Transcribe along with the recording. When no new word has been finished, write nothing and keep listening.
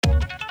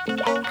Hey,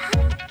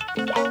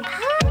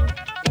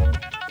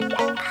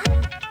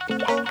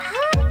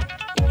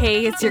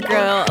 it's your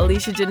girl,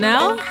 Alicia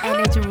Janelle.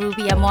 And it's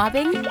Ruby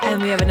Amoabing.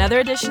 And we have another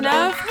edition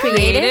of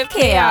Creative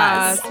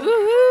Chaos. Woo-hoo.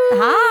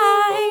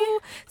 Hi.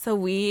 So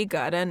we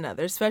got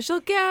another special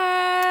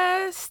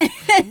guest,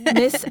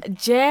 Miss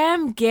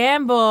Jam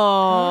Gamble,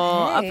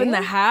 up in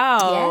the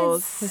house.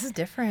 Yes. This is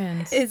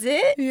different. Is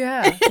it?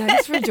 Yeah.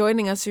 Thanks for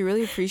joining us. We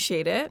really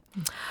appreciate it.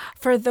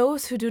 For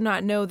those who do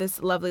not know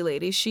this lovely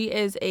lady, she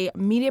is a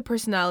media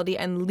personality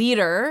and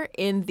leader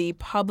in the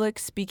public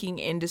speaking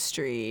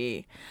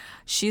industry.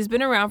 She's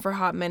been around for a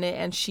hot minute,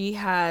 and she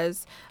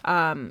has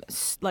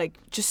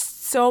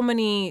just so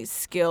many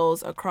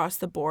skills across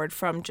the board,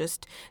 from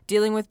just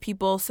dealing with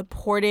people,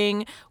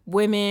 supporting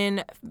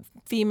women,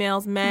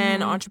 females,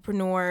 men,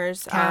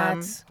 entrepreneurs,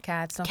 Cats. Don't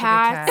cats. forget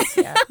cats.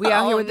 Yeah. We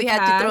out here with the we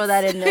cats. had to throw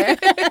that in there.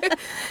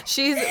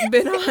 She's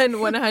been on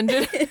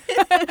 100.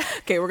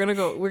 Okay,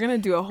 we're gonna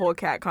do a whole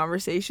cat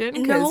conversation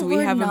because No, we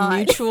we're have not. a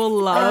mutual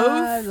love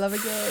I love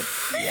it good.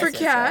 for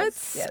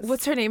cats. Yes.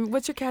 What's her name?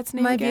 What's your cat's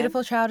name My again?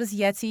 beautiful child is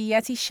Yeti.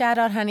 Yeti, shout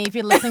out, honey, if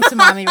you're listening to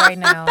mommy right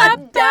now.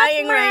 I'm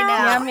dying right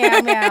now. Meow,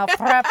 meow, meow.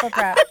 Prap, prap,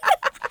 prap.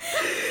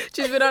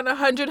 She's been on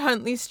 100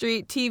 Huntley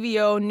Street,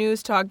 TVO,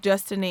 News Talk,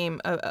 just to name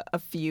a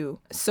few.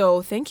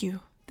 So thank you.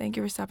 Thank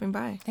you for stopping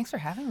by. Thanks for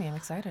having me. I'm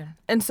excited.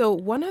 And so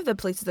one of the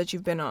places that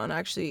you've been on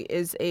actually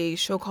is a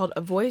show called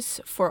A Voice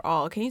for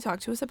All. Can you talk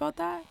to us about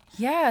that?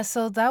 Yeah,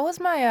 so that was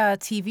my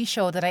TV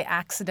show that I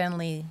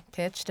accidentally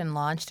pitched and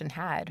launched and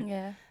had.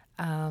 Yeah.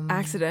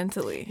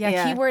 Accidentally.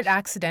 Yeah, keyword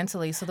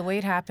accidentally. So the way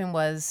it happened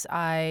was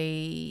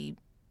I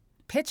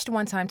pitched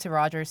one time to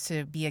Rogers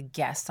to be a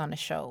guest on the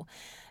show,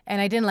 and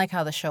I didn't like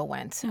how the show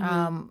went.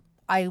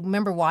 I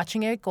remember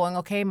watching it going,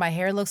 okay, my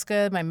hair looks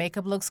good, my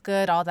makeup looks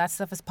good, all that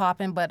stuff is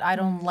popping, but I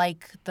don't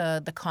like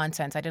the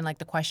content. I didn't like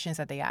the questions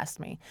that they asked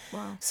me.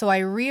 Wow. So I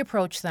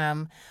reapproached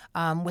them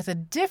with a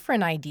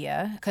different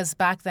idea, because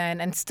back then,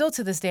 and still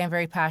to this day, I'm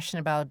very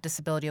passionate about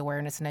disability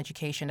awareness and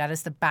education. That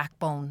is the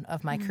backbone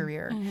of my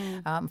career.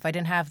 If I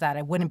didn't have that,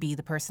 I wouldn't be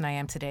the person I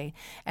am today.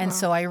 And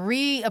so I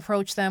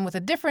reapproached them with a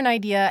different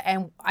idea,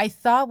 and I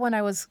thought when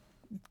I was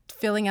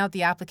filling out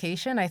the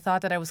application, I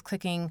thought that I was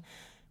clicking...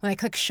 When I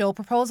clicked show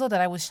proposal,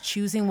 that I was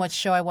choosing what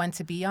show I wanted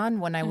to be on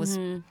when I was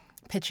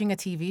pitching a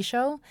TV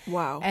show.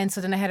 Wow. And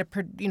so then I had a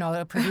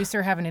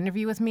producer have an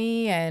interview with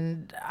me,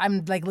 and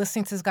I'm like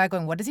listening to this guy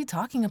going, what is he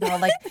talking about?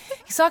 Like,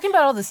 he's talking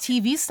about all this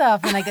TV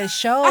stuff and like a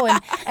show,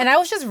 and I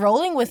was just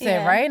rolling with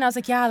it, right? And I was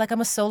like, yeah, like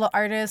I'm a solo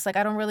artist, like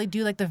I don't really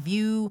do like The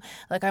View,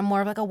 like I'm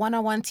more of like a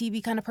one-on-one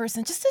TV kind of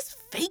person, just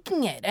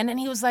faking it. And then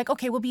he was like,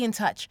 okay, we'll be in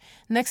touch.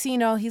 Next thing you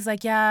know, he's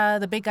like, yeah,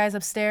 the big guys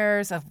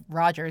upstairs of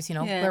Rogers,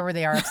 wherever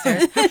they are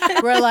upstairs,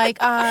 we're like,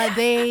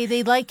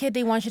 they like it,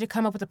 they want you to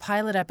come up with a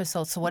pilot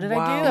episode. So what did I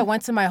do? I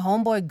went to my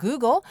homeboy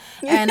Google,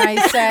 and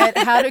I said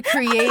how to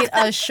create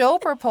a show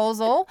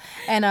proposal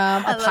and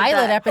a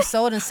pilot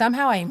episode, and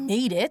somehow I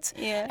made it.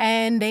 Yeah.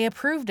 And they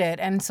approved it.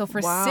 And so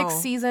for 6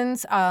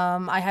 seasons,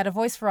 I had A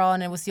Voice for All,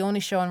 and it was the only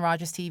show on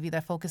Rogers TV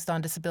that focused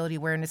on disability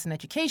awareness and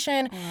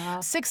education. Wow.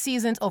 6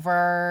 seasons,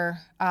 over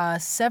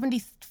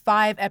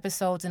 75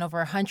 episodes, and over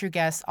 100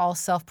 guests, all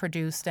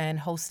self-produced and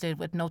hosted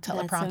with no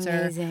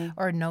teleprompter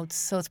or notes.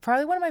 So it's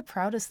probably one of my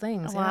proudest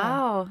things.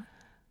 Wow.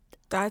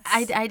 That's...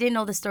 I didn't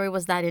know the story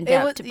was that in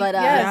depth, but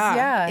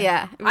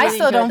yeah. really I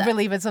still enjoyed don't that.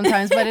 believe it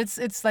sometimes, but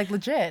it's like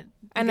legit.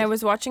 And I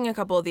was watching a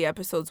couple of the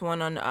episodes,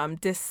 one on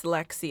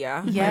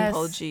dyslexia. My Yes.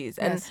 apologies.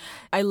 And Yes.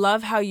 I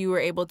love how you were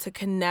able to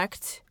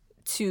connect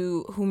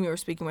to whom you were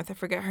speaking with. I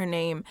forget her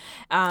name.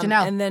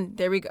 Janelle. And then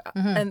there we go.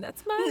 And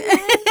that's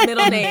my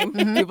middle name.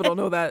 People don't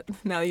know that.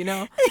 Now you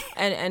know.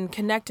 And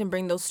connect and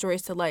bring those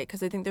stories to light,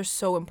 because I think they're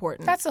so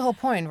important. That's the whole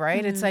point,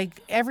 right? It's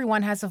like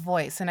everyone has a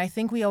voice. And I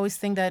think we always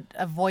think that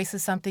a voice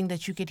is something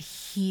that you could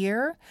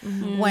hear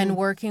when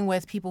working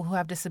with people who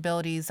have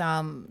disabilities.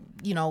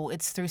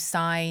 It's through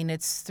sign,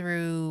 it's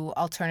through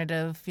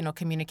alternative,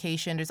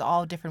 communication. There's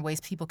all different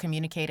ways people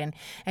communicate.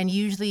 And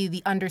usually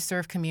the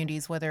underserved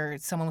communities, whether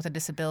it's someone with a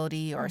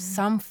disability or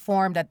some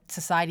form that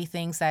society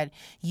thinks that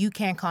you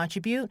can't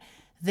contribute,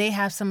 they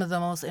have some of the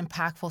most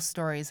impactful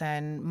stories.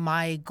 And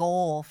my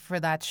goal for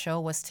that show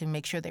was to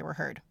make sure they were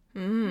heard.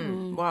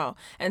 Wow.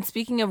 And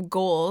speaking of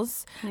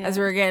goals, as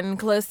we're getting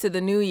close to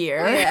the new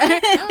year,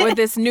 with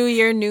this new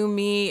year, new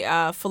me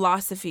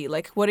philosophy,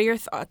 like, what are your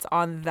thoughts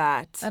on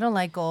that? I don't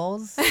like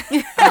goals.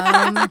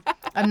 I'm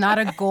not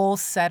a goal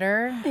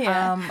setter.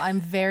 I'm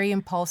very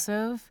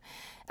impulsive.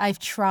 I've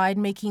tried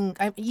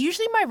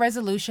usually my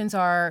resolutions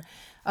are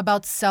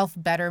about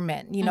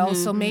self-betterment,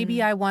 so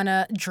maybe I want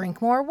to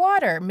drink more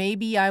water.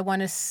 Maybe I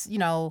want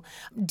to,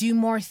 do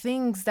more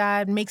things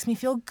that makes me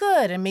feel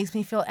good and makes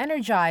me feel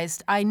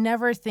energized. I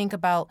never think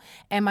about,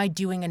 am I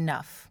doing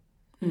enough?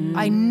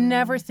 I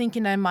never think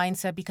in that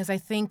mindset because I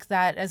think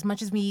that as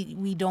much as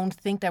we don't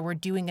think that we're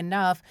doing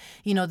enough,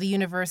 the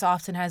universe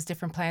often has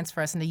different plans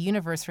for us, and the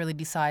universe really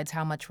decides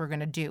how much we're going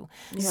to do.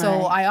 Right. So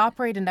I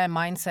operate in that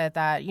mindset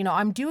that,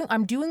 I'm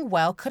doing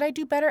well. Could I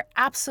do better?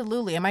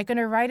 Absolutely. Am I going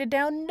to write it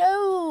down?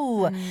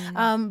 No.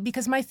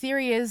 Because my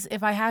theory is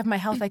if I have my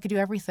health, I could do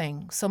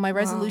everything. So my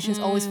resolutions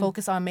always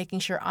focus on making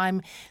sure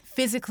I'm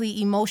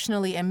physically,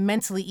 emotionally, and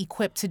mentally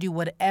equipped to do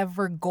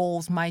whatever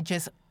goals might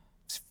just,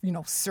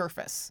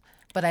 surface.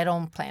 But I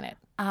don't plan it.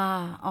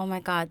 Oh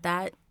my God,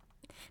 that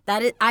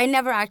is, I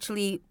never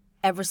actually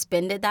ever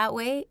spend it that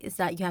way. Is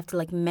that you have to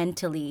like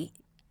mentally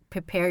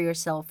prepare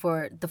yourself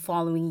for the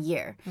following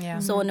year. Yeah.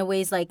 So in a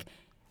way, it's like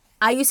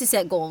I used to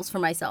set goals for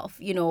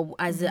myself,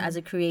 as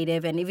a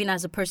creative and even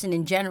as a person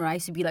in general. I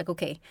used to be like,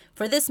 okay,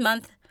 for this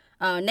month,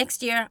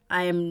 next year,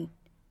 I am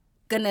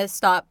gonna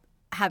stop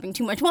having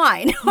too much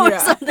wine or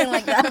something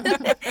like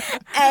that.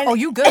 And,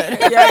 you good.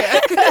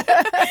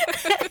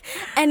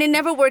 And it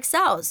never works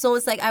out. So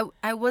it's like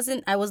I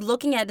was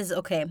looking at it as,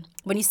 okay,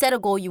 when you set a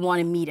goal, you want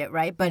to meet it,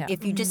 right? But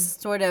if you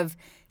just sort of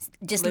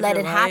just let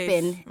it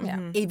happen,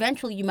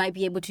 eventually you might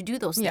be able to do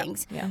those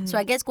things. Yeah. So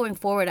I guess going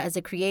forward as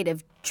a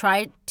creative,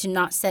 try to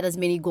not set as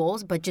many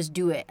goals, but just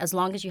do it as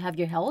long as you have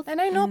your health. And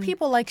I know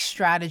people like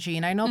strategy,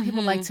 and I know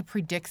people like to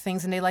predict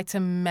things, and they like to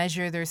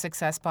measure their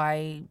success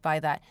by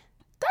that.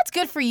 That's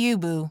good for you,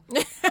 boo.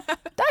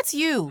 That's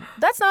you.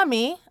 That's not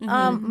me.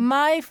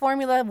 My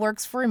formula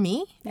works for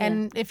me. Yeah.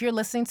 And if you're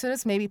listening to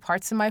this, maybe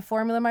parts of my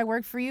formula might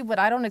work for you, but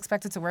I don't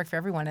expect it to work for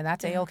everyone, and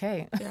that's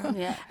A-okay.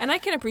 Yeah. And I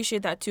can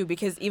appreciate that, too,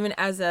 because even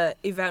as a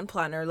event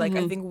planner, like,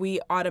 I think we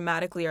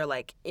automatically are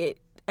like,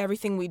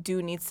 everything we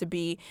do needs to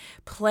be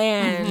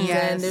planned,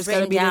 and there's got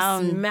to be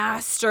this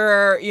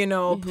master,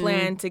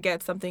 plan to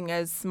get something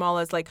as small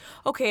as like,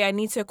 okay, I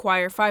need to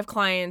acquire 5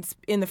 clients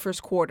in the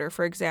first quarter,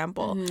 for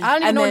example. I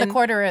don't even know what the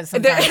quarter is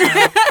sometimes.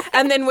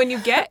 And then when you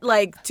get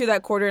like to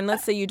that quarter, and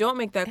let's say you don't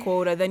make that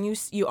quota, then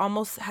you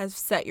almost have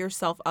set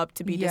yourself up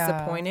to be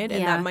disappointed,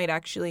 and that might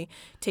actually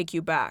take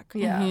you back.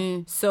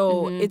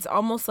 So it's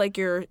almost like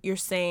you're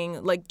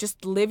saying like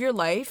just live your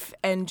life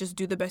and just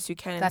do the best you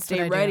can and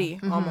stay ready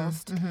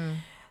almost.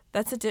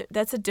 That's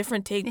a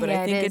different take, but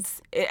I think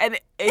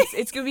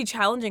it's going to be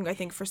challenging, I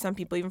think, for some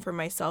people, even for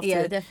myself,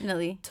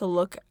 definitely to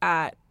look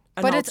at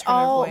an but alternative it's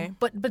all way.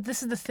 But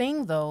this is the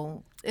thing,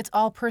 though. It's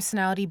all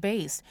personality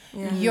based.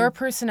 Your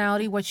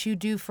personality, what you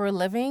do for a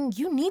living,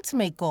 you need to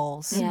make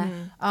goals.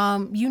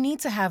 You need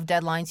to have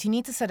deadlines. You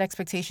need to set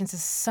expectations to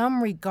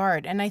some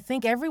regard. And I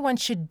think everyone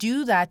should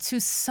do that to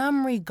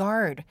some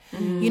regard.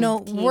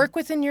 Work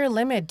within your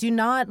limit. Do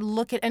not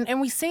look at,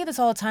 and we say this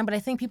all the time, but I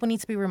think people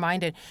need to be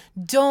reminded,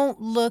 don't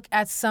look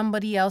at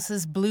somebody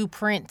else's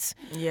blueprint.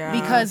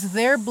 Because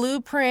their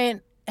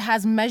blueprint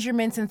has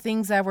measurements and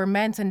things that were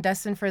meant and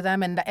destined for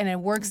them, and it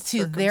works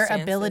to their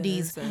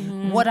abilities.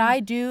 What I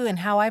do and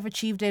how I've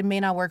achieved it may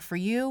not work for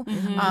you.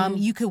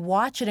 You could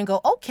watch it and go,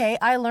 okay,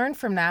 I learned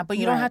from that, but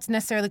you don't have to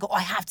necessarily go,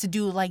 I have to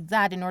do it like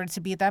that in order to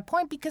be at that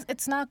point, because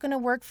it's not going to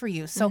work for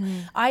you. So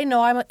I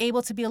know I'm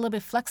able to be a little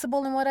bit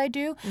flexible in what I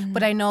do,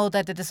 but I know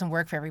that it doesn't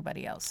work for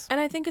everybody else. And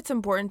I think it's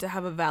important to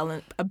have a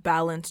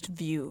balanced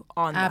view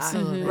on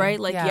Absolutely. that, right?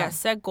 Like, yes,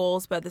 set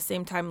goals, but at the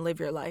same time, live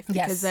your life.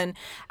 Because then,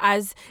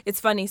 it's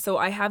funny, so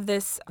I have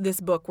this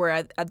book where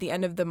at the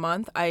end of the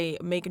month, I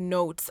make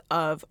notes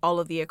of all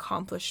of the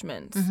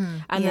accomplishments.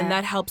 And then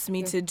that helps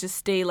me to just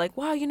stay like,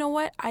 wow, you know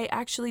what? I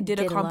actually did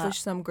accomplish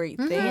some great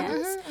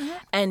things.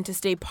 And to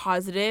stay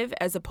positive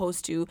as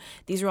opposed to,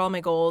 these are all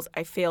my goals.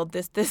 I failed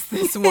this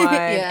one.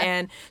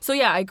 And so,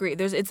 I agree.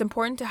 It's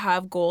important to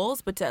have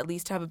goals, but to at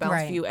least have a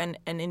balanced view and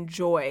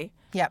enjoy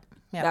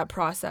that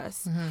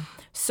process.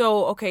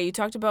 So, okay, you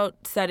talked about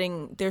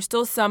setting, there's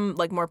still some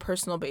like more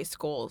personal based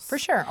goals. For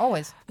sure,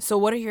 always. So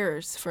what are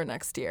yours for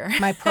next year?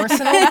 My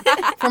personal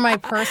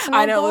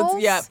I know,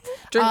 goals?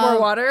 Drink more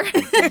water.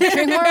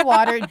 Drink more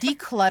water,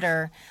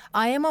 declutter.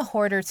 I am a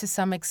hoarder to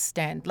some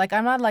extent. Like,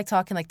 I'm not like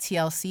talking like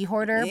TLC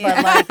hoarder,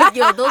 but like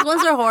those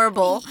ones are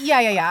horrible. Yeah.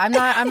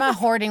 I'm not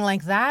hoarding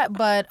like that,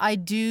 but I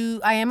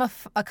am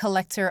a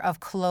collector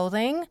of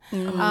clothing.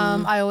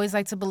 I always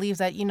like to believe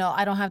that,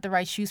 I don't have the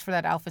right shoes for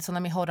that outfit, so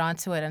let me hold on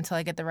to it until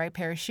I get the right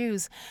pair of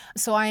shoes.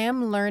 So I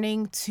am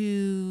learning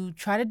to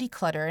try to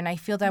declutter, and I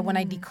feel that when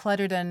I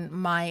declutter, then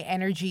my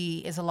energy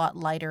is a lot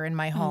lighter in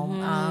my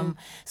home.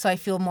 So I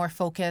feel more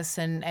focused,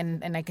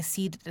 and I can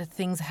see that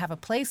things have a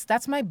place.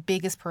 That's my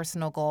biggest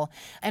personal goal,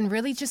 and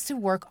really just to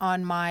work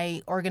on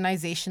my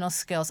organizational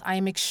skills. I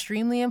am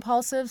extremely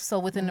impulsive, so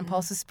with an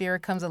impulsive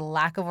spirit comes a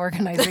lack of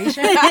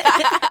organization.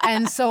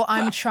 And so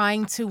I'm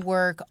trying to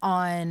work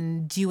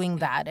on doing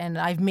that, and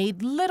I've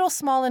made little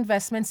small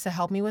investments to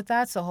help me with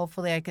that. So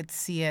hopefully I could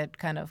see it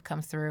kind of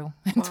come through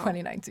in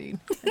 2019.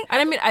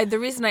 And I mean, the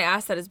reason I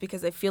ask that is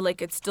because I feel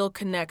like it still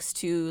connects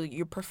to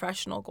your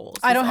professional goals.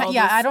 I don't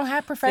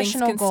have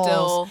professional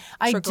goals.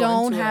 I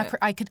don't have. It.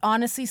 I could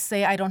honestly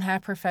say I don't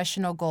have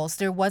professional goals.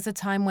 There was a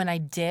time when I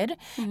did,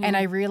 and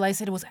I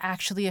realized that it was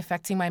actually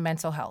affecting my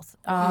mental health.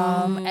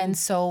 And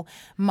so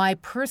my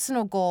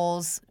personal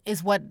goals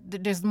is what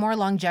there's more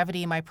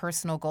longevity in my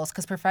personal goals,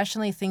 because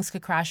professionally things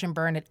could crash and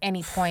burn at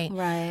any point.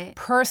 Right.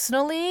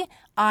 Personally,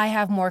 I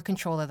have more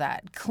control of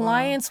that.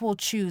 Clients will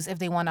choose if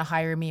they want to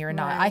hire me or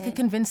not. Right. I could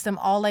convince them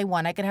all I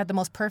want. I could have the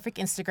most perfect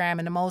Instagram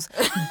and the most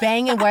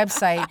banging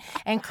website,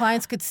 and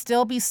clients could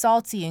still be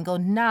salty and go,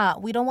 nah,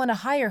 we don't want to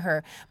hire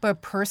her.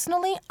 But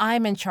personally,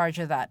 I'm in charge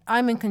of that.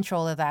 I'm in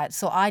control of that.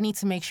 So I need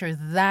to make sure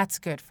that's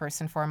good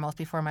first and foremost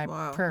before my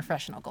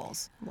professional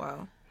goals.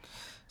 Wow.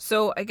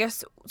 So I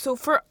guess,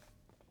 for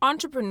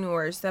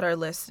entrepreneurs that are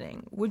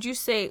listening, would you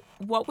say,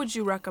 what would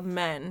you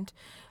recommend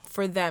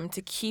for them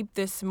to keep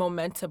this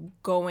momentum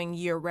going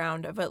year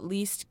round of at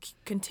least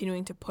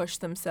continuing to push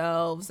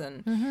themselves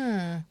and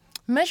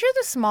measure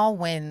the small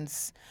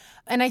wins?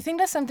 And I think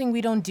that's something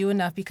we don't do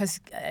enough because,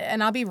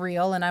 and I'll be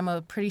real, and I'm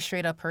a pretty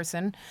straight up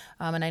person.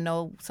 And I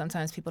know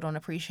sometimes people don't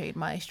appreciate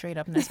my straight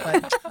upness,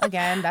 but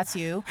again, that's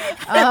you.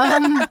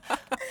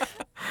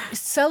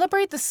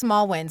 Celebrate the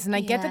small wins. And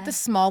I get that the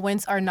small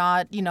wins are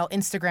not,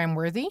 Instagram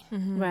worthy.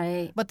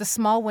 Right. But the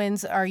small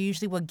wins are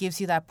usually what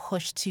gives you that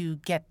push to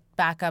get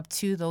back up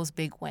to those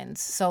big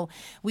wins. So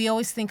we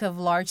always think of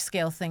large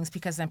scale things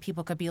because then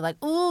people could be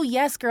like, ooh,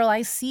 yes, girl,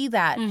 I see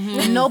that.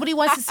 And nobody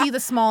wants to see the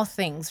small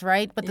things,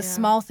 right? But the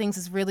small things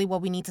is really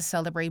what we need to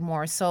celebrate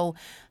more. So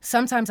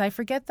sometimes I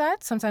forget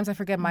that. Sometimes I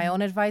forget my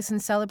own advice in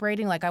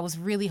celebrating. Like I was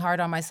really hard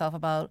on myself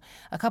about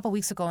a couple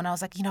weeks ago, and I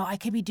was like, I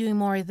could be doing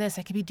more of this.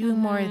 I could be doing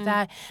more of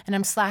that. And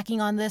I'm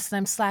slacking on this and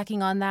I'm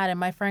slacking on that. And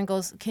my friend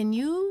goes, can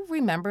you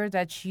remember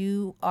that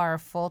you are a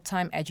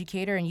full-time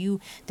educator and you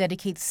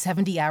dedicate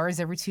 70 hours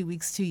every 2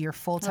 weeks to your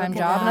full-time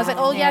job? And I was like,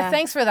 oh yeah,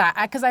 thanks for that,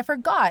 because I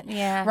forgot.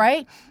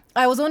 Right?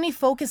 I was only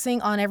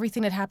focusing on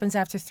everything that happens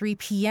after 3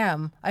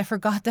 p.m. I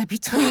forgot that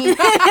between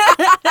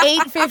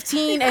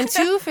 8:15 and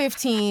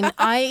 2:15,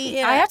 I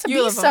have to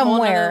be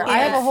somewhere. I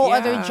have a whole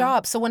other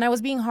job. So when I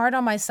was being hard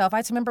on myself, I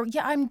had to remember,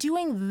 I'm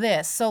doing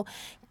this. So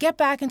get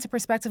back into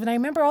perspective. And I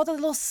remember all the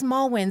little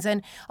small wins.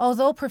 And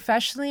although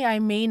professionally I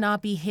may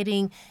not be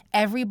hitting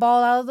every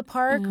ball out of the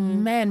park,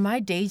 man, my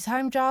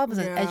daytime job as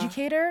an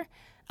educator,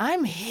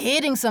 I'm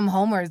hitting some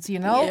homers,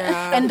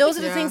 And those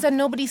are the things that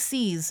nobody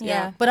sees.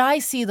 Yeah. But I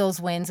see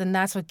those wins, and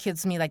that's what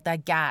gives me like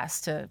that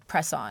gas to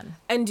press on.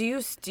 And do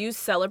you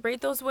celebrate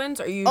those wins,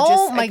 or you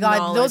Oh my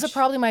God, those are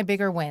probably my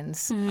bigger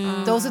wins.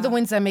 Those are the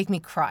wins that make me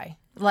cry.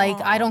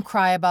 Like, I don't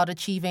cry about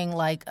achieving,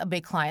 like, a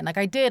big client. Like,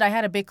 I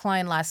had a big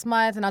client last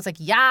month, and I was like,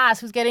 yes,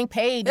 who's getting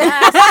paid?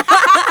 Yes.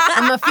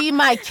 I'm going to feed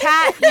my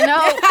cat,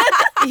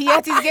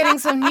 Yet he's getting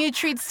some new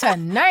treats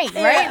tonight,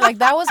 right? Like,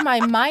 that was my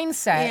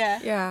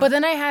mindset. Yeah. But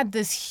then I had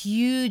this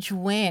huge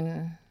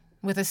win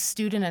with a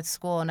student at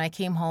school, and I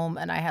came home,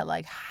 and I had,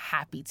 like,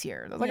 happy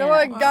tears. I was like, oh,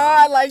 my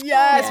God, like,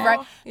 yes,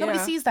 right? Nobody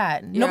sees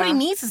that. Nobody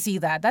needs to see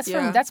that.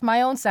 That's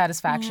my own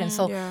satisfaction.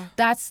 So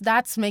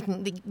that's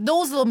making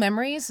those little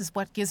memories is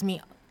what gives me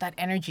that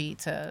energy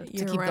to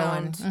keep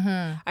going.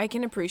 I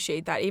can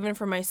appreciate that. Even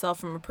for myself,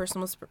 from a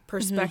personal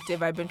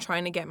perspective, I've been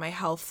trying to get my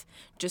health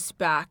just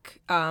back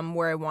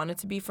where I want it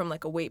to be from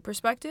like a weight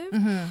perspective.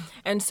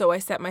 And so I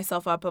set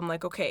myself up. I'm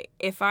like, okay,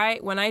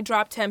 when I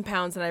drop 10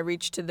 pounds and I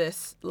reach to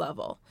this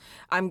level,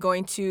 I'm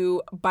going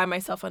to buy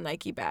myself a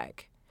Nike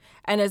bag.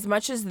 And as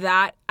much as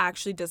that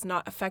actually does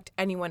not affect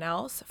anyone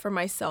else, for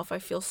myself, I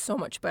feel so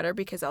much better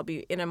because I'll be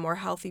in a more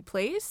healthy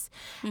place.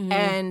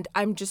 And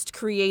I'm just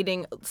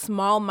creating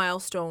small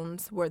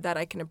milestones that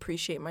I can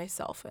appreciate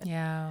myself in.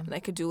 Yeah. And I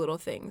could do little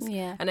things.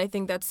 Yeah. And I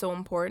think that's so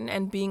important.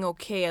 And being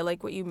okay, I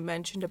like what you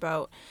mentioned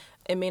about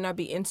it may not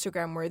be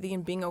Instagram worthy,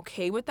 and being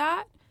okay with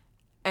that.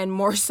 And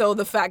more so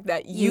the fact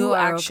that you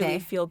actually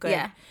feel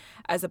good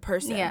as a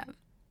person. Yeah.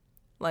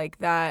 Like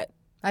that.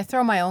 I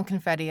throw my own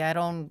confetti. I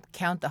don't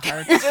count the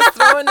hearts. Just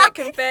throwing that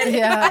confetti.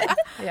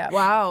 Yeah.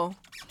 Wow.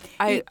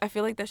 I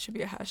feel like that should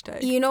be a hashtag.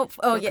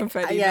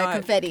 Confetti.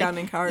 Confetti.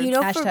 Counting cards.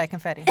 Hashtag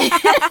confetti.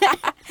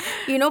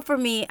 For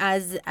me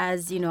as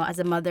as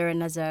a mother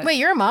and as a Wait,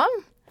 you're a mom?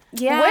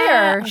 Yeah.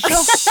 Where?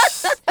 Yo.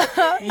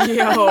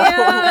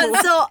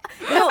 Yeah. So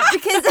no,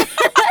 because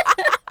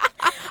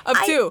Up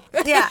two.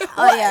 Yeah.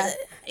 Oh yeah.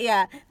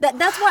 Yeah,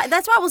 that's why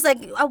I was like,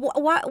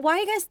 why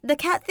you guys the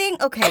cat thing?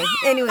 Okay.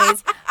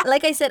 Anyways,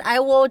 like I said, I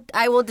will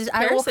come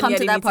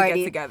to that party. To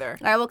get together.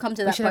 I will come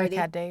to that We party. should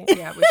have a cat date.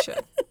 Yeah, we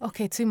should.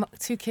 Okay,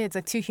 two kids,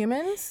 like 2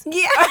 humans.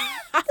 Yeah.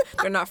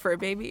 They're not fur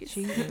babies.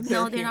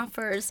 No, they're not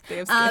furs. They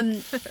have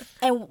skin.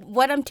 And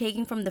what I'm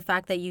taking from the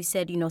fact that you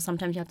said,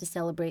 sometimes you have to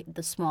celebrate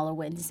the smaller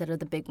wins instead of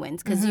the big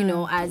wins, because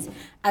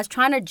as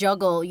trying to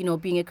juggle,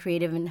 being a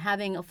creative and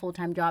having a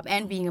full-time job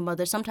and being a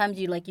mother, sometimes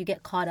you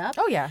get caught up.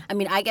 Oh yeah. I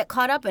mean, I get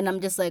caught up and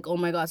I'm just like, oh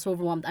my God, so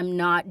overwhelmed. I'm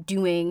not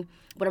doing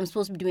what I'm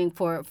supposed to be doing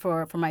for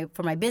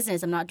my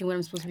business. I'm not doing what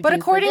I'm supposed to be doing. But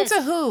according for this.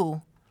 to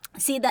who?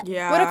 See that?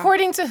 Yeah. But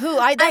according to who?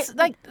 That's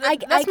my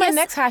guess-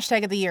 next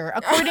hashtag of the year.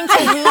 According to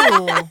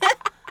who?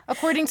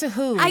 According to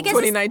who? I guess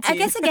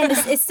 2019. again,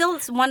 it's still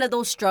one of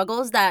those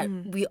struggles that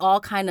we all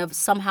kind of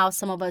somehow,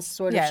 some of us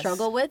sort of Yes.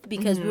 struggle with,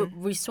 because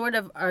we sort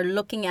of are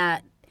looking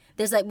at.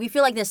 There's like, we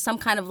feel like there's some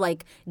kind of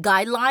like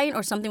guideline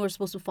or something we're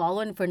supposed to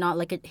follow, and if we're not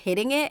like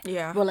hitting it,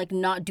 Yeah. we're like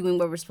not doing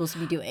what we're supposed to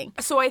be doing.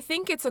 So I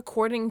think it's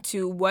according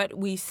to what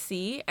we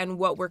see and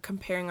what we're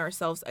comparing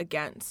ourselves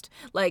against.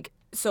 Like,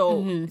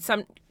 so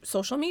some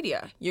social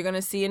media, you're going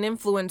to see an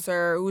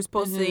influencer who's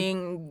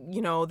posting,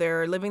 you know,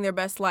 they're living their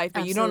best life,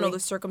 but you don't know Absolutely. the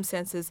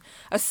circumstances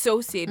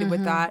associated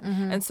with that.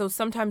 And so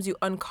sometimes you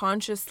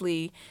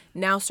unconsciously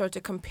now start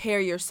to compare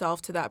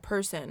yourself to that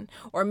person.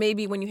 Or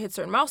maybe when you hit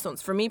certain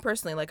milestones. For me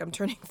personally, like I'm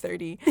turning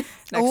 30 next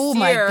Oh year.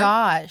 my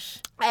gosh.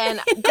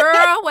 And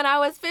girl, when I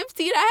was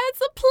 15, I had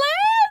some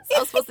plans. I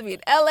was supposed to be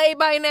in LA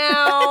by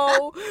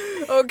now.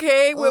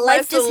 Okay, with my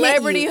Life just hit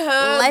celebrity you.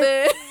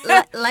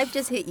 husband. Life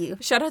just hit you.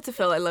 Shout out to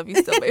Phil. I love you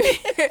still, baby.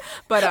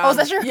 But Oh, is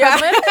that your yeah.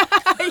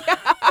 husband?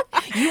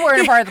 You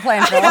weren't a part of the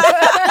plan, Phil.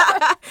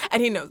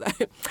 And he knows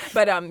that.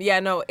 But yeah,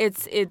 no,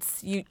 it's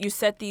you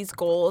set these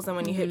goals, and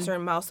when you hit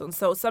certain milestones.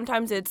 So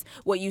sometimes it's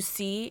what you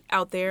see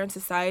out there in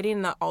society,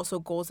 and that also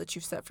goals that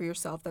you've set for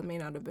yourself that may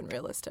not have been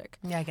realistic.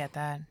 Yeah, I get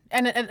that.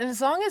 And as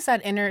long as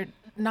that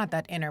not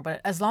that inner, but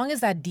as long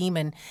as that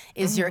demon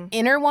is your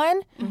inner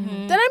one,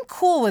 then I'm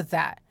cool with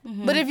that.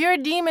 But if your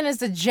demon is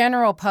the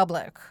general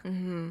public,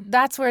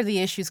 that's where the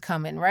issues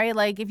come in, right?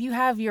 Like if you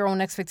have your own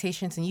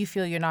expectations and you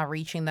feel you're not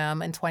reaching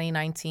them in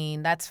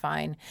 2019, that's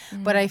fine.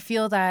 But I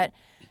feel that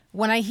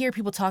when I hear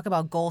people talk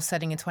about goal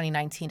setting in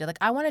 2019, they're like,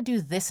 I want to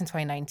do this in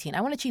 2019. I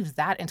want to achieve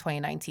that in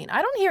 2019.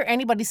 I don't hear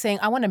anybody saying,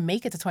 I want to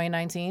make it to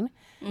 2019.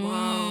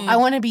 Wow. I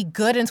want to be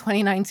good in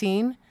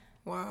 2019.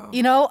 Wow.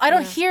 You know, I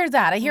don't hear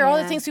that. I hear all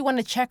the things we want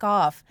to check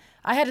off.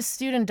 I had a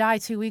student die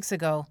 2 weeks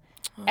ago.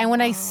 And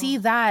when I see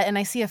that and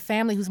I see a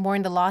family who's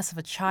mourning the loss of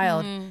a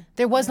child,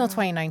 there was no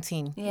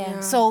 2019. Yeah.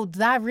 So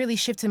that really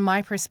shifted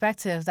my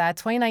perspective that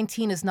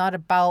 2019 is not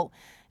about,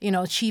 you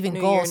know, achieving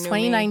New goals. year,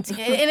 new me. 2019,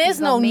 it is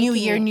no about new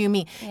making year, it. new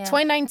me.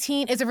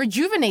 2019 is a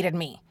rejuvenated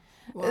me.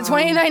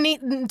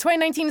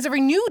 2019 is a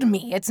renewed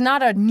me. It's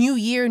not a new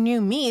year,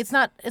 new me. It's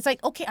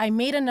like, okay, I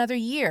made another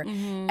year.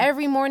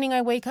 Every morning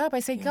I wake up,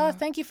 I say, God,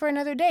 thank you for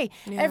another day.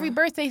 Every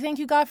birthday, thank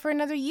you, God, for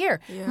another year.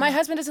 My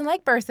husband doesn't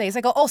like birthdays.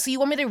 I go, oh, so you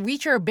want me to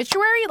reach your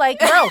obituary? Like,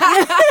 bro,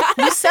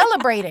 you're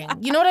celebrating.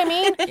 You know what I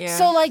mean? Yeah.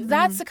 So, like,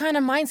 that's the kind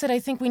of mindset I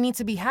think we need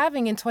to be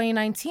having in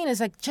 2019 is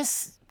like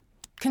just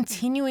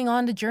continuing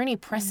on the journey,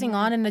 pressing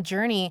on in the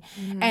journey,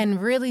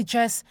 and really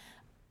just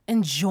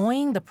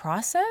enjoying the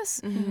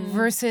process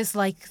versus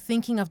like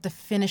thinking of the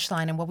finish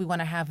line and what we want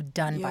to have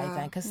done by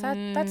then, because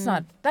that's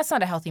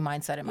not a healthy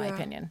mindset in my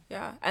opinion.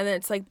 Yeah. And then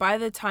it's like by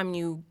the time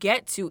you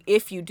get to,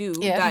 if you do,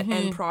 that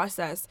end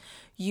process,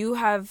 you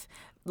have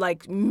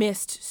like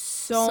missed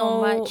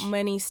so much.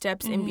 many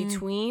steps in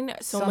between,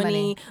 so So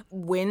many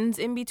wins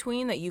in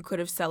between that you could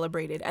have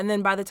celebrated. And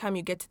then by the time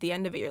you get to the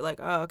end of it, you're like,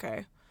 oh,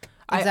 okay.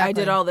 I Exactly.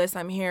 did all this.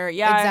 I'm here.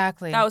 Yeah,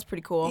 Exactly. That was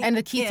pretty cool. And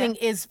the key thing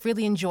is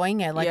really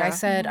enjoying it. Like I Yeah.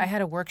 said, I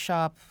had a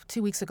workshop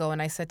 2 weeks ago,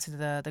 and I said to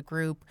the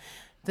group,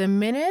 the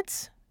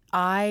minute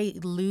I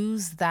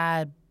lose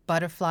that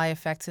butterfly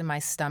effect in my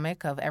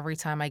stomach of every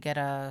time I get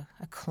a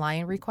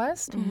client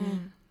request,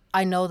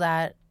 I know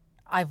that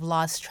I've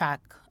lost track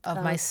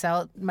of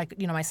myself,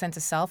 my sense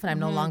of self, and I'm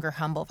no longer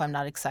humble if I'm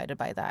not excited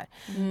by that.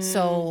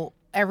 So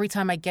every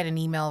time I get an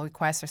email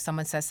request or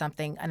someone says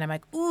something and I'm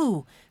like,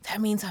 ooh,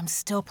 that means I'm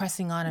still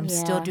pressing on. I'm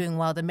still doing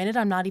well. The minute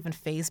I'm not even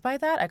fazed by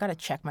that, I got to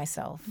check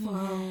myself.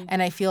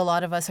 And I feel a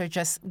lot of us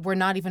we're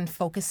not even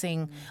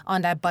focusing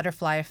on that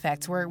butterfly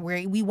effect.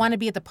 We want to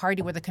be at the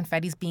party where the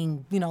confetti's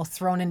being,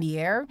 thrown in the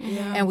air.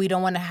 And we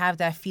don't want to have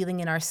that feeling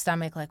in our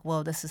stomach like,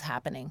 whoa, this is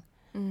happening.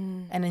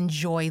 And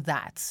enjoy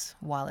that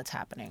while it's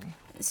happening.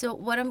 So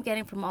what I'm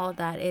getting from all of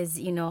that is,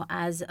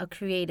 as a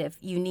creative,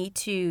 you need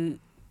to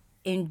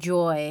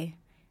enjoy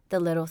the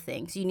little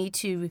things. You need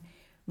to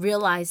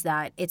realize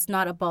that it's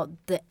not about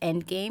the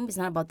end game. It's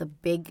not about the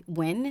big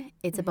win.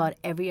 It's about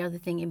every other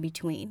thing in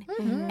between.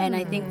 And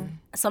I think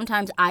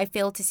sometimes I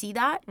fail to see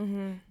that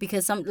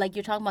because like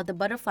you're talking about the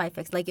butterfly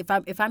effects. Like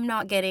if I'm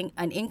not getting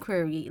an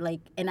inquiry,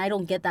 and I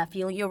don't get that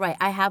feeling, you're right.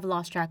 I have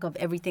lost track of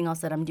everything else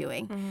that I'm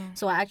doing.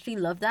 So I actually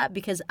love that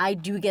because I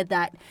do get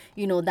that,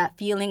 that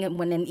feeling, and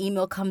when an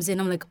email comes in,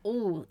 I'm like,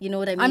 oh, you know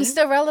what I mean? I'm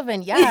still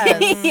relevant, yes.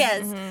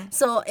 Yes.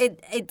 So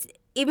it's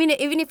even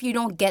if you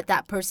don't get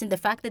that person, the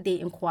fact that they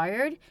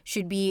inquired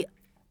should be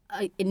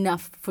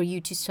enough for you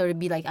to sort of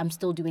be like, I'm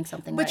still doing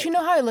something But right. you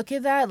know how I look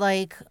at that?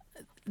 Like,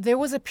 there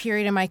was a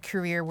period in my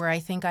career where I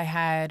think I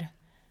had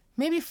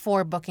maybe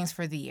 4 bookings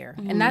for the year.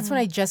 And that's when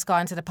I just got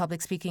into the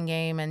public speaking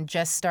game and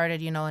just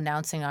started,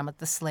 announcing I'm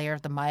the slayer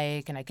of the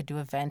mic and I could do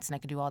events and I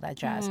could do all that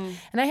jazz.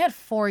 And I had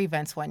 4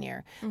 events one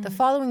year. The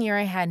following year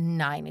I had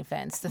 9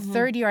 events. The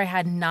third year I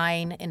had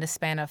 9 in the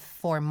span of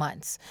 4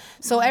 months.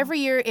 So every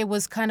year it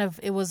was kind of,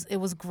 it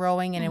was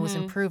growing and it was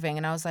improving.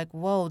 And I was like,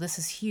 whoa, this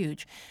is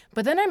huge.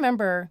 But then I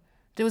remember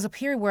there was a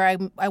period where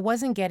I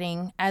wasn't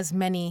getting as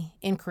many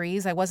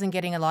inquiries. I wasn't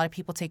getting a lot of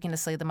people taking the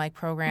Slay the Mic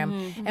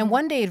program. And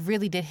one day it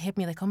really did hit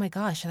me like, oh my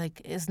gosh,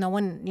 like, is no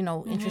one,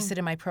 interested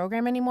in my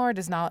program anymore?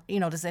 Does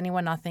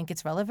anyone not think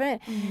it's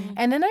relevant?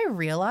 And then I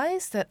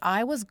realized that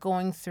I was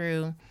going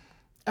through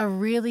a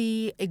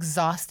really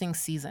exhausting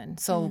season.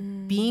 So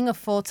being a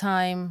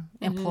full-time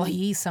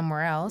employee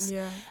somewhere else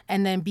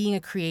and then being a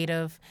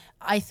creative,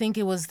 I think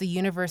it was the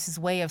universe's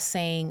way of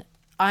saying,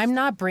 I'm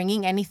not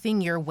bringing anything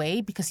your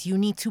way because you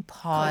need to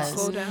pause.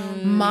 Slow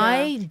down.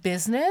 My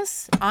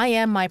business, I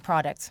am my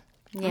product.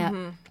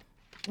 Yeah.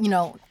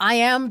 I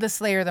am the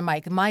slayer of the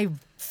mic. My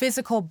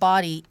physical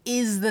body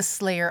is the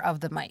slayer of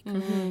the mic.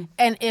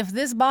 And if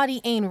this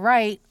body ain't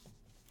right,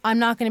 I'm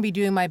not going to be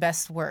doing my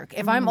best work.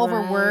 If I'm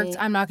overworked,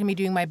 I'm not going to be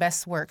doing my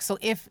best work. So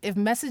if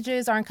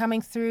messages aren't coming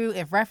through,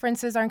 if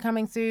references aren't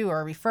coming through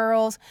or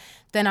referrals,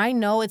 then I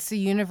know it's the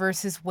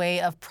universe's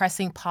way of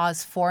pressing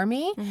pause for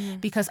me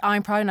because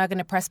I'm probably not going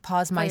to press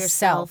pause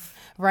myself,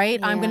 right?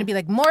 Yeah. I'm going to be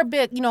like, more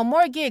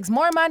gigs,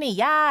 more money.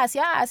 Yes.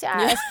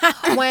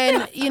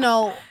 When,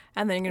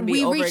 and then you're gonna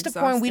be we reach the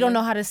point we don't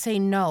know how to say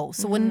no.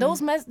 So when those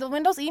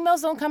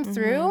emails don't come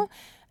through,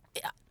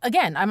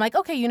 again, I'm like,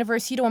 okay,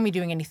 universe, you don't want me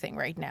doing anything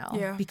right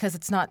now because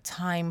it's not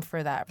time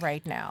for that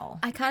right now.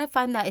 I kind of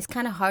find that it's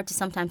kind of hard to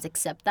sometimes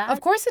accept that.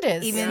 Of course it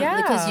is. Even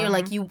because you're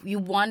like, you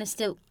want to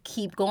still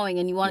keep going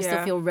and you want to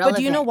still feel relevant. But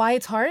do you know why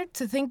it's hard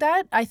to think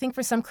that? I think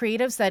for some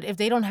creatives that if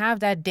they don't have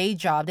that day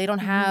job, they don't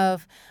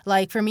have,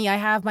 like for me, I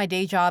have my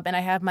day job and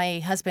I have my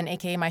husband,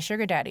 aka my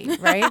sugar daddy,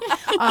 right?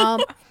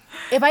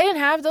 If I didn't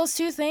have those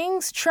two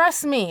things,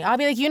 trust me, I'll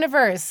be like,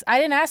 universe, I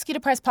didn't ask you to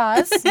press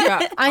pause.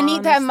 I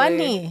need that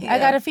money. Yeah. I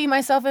got to feed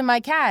myself and my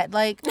cat.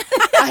 Like,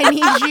 I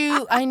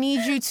need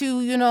you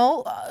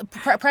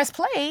to, press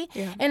play.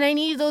 Yeah. And I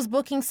need those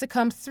bookings to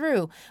come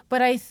through.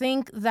 But I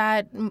think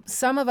that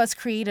some of us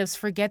creatives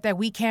forget that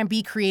we can't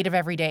be creative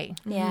every day.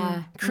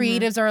 Yeah.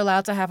 Creatives are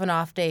allowed to have an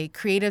off day.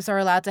 Creatives are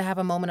allowed to have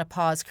a moment of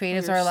pause.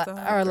 Creatives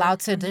are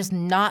allowed to just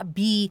not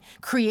be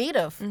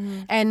creative.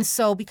 And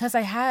so because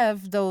I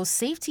have those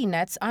safety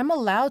nets, I'm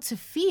allowed to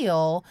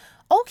feel,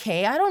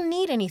 okay, I don't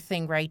need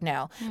anything right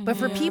now. But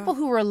for people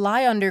who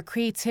rely on their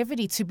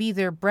creativity to be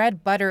their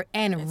bread, butter,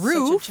 and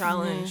roof, such a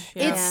challenge.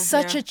 It's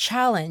such a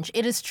challenge.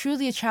 It is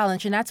truly a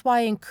challenge. And that's why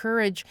I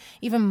encourage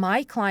even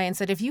my clients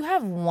that if you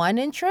have one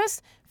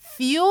interest,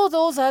 fuel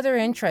those other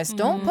interests.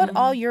 Don't put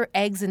all your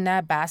eggs in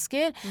that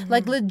basket.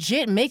 Like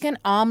legit, make an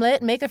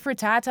omelet, make a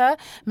frittata,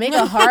 make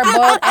a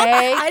hard-boiled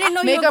egg, I didn't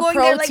know make you were a going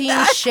protein there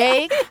like that.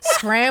 shake,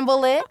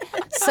 scramble it,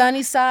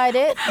 sunny side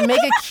it,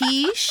 make a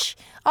quiche.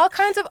 All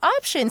kinds of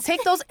options.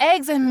 Take those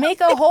eggs and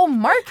make a whole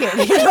market.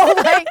 Like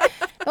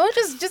don't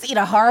just eat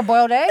a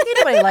hard-boiled egg. Ain't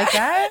nobody like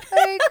that.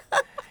 Like,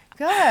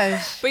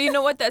 gosh. But you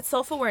know what? That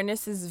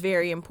self-awareness is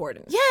very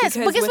important. Yes,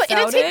 but guess what? It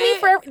didn't take me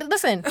forever.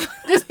 Listen,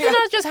 this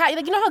just how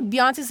how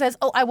Beyonce says,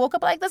 "Oh, I woke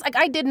up like this." Like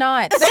I did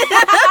not.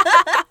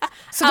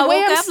 So I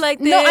woke up like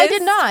this. No, I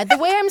did not. The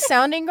way I'm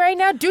sounding right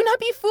now, do not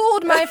be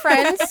fooled, my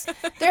friends.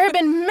 There have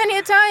been many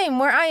a time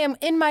where I am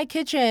in my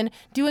kitchen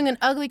doing an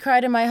ugly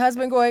cry to my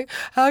husband, going,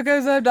 "How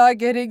come I'm not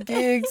getting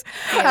gigs?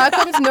 How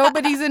come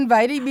nobody's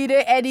inviting me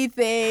to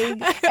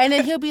anything?" And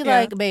then he'll be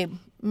like, "Babe,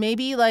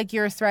 maybe like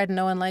you're a threat and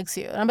no one likes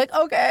you." And I'm like,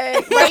 okay.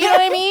 Right, you know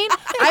what I mean?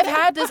 I've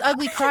had this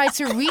ugly cry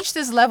to reach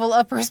this level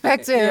of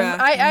perspective.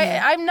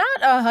 I'm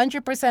not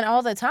 100%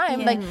 all the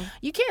time. Like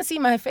you can't see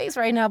my face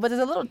right now, but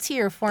there's a little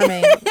tear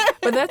forming.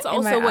 But that's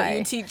also what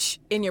you teach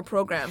in your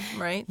program,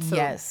 right? So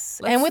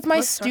yes. And with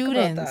my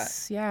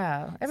students.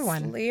 Yeah.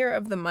 Everyone. Slayer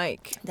of the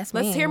Mic. That's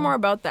Let's me. hear more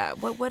about that.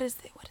 What is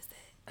it?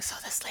 So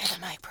the Slay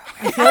the Mic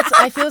program.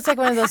 I feel it's like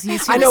one of those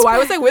YouTube. I know. Why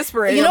was I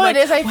whispering? You know what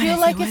it is? I feel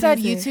like it's that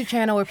YouTube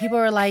channel where people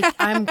are like,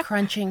 "I'm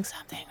crunching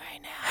something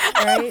right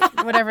now,"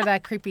 right? Whatever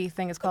that creepy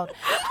thing is called.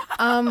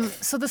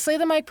 So the Slay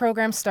the Mic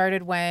program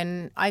started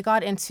when I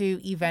got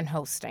into event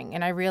hosting,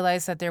 and I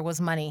realized that there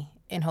was money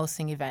in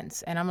hosting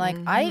events. And I'm like,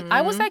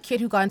 I was that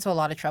kid who got into a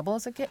lot of trouble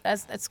as a kid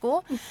at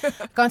school.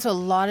 Got into a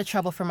lot of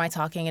trouble for my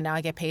talking, and now I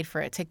get paid for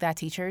it. Take that,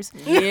 teachers.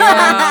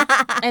 Yeah.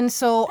 And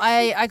so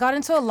I got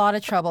into a lot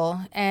of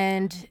trouble,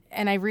 and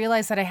I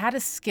realized that I had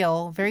a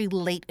skill very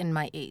late in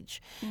my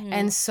age.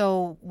 And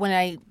so when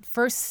I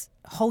first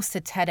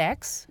hosted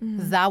TEDx,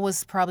 that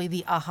was probably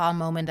the aha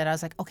moment that I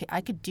was like, okay,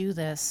 I could do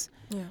this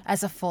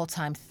as a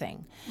full-time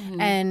thing.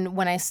 And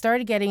when I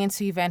started getting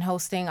into event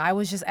hosting, I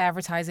was just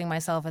advertising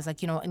myself as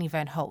like, an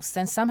event host.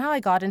 And somehow I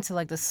got into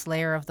like the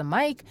Slayer of the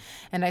Mic,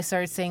 and I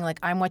started saying like,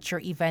 I'm what your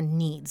event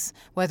needs,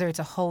 whether it's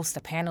a host, a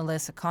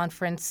panelist, a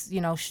conference,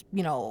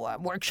 a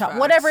workshop,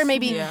 whatever it may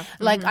be. Yeah.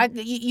 Like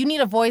you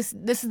need a voice.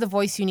 This is the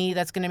voice you need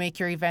that's going to make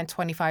your event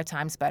 25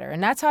 times better.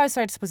 And that's how I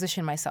started to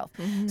position myself.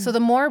 So the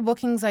more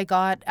bookings I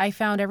got, I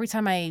found every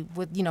time I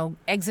would,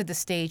 exit the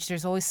stage,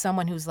 there's always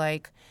someone who's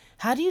like,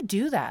 how do you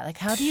do that? Like,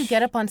 how do you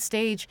get up on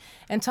stage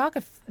and talk,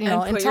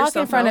 and talk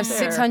in front of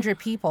 600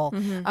 people?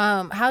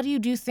 How do you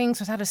do things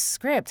without a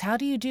script? How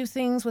do you do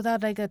things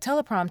without like a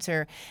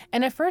teleprompter?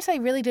 And at first, I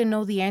really didn't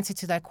know the answer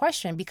to that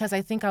question because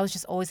I think I was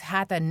just always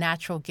had that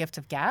natural gift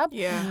of gab.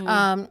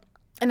 Yeah.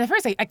 And at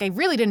first, I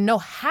really didn't know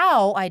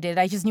how I did it.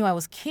 I just knew I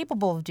was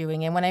capable of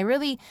doing it. When I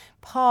really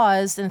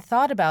paused and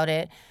thought about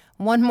it,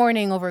 one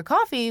morning over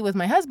coffee with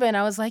my husband,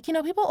 I was like,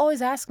 people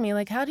always ask me,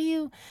 like, how do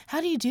you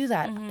do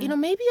that?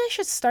 Maybe I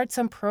should start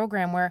some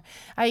program where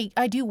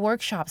I do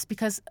workshops,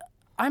 because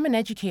I'm an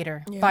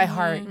educator by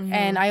heart,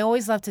 and I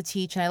always love to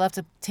teach, and I love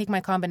to take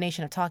my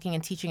combination of talking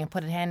and teaching and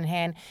put it hand in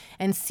hand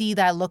and see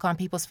that look on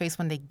people's face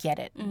when they get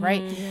it,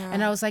 right? Yeah.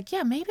 And I was like,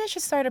 maybe I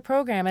should start a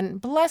program. And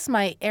bless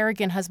my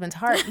arrogant husband's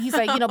heart. He's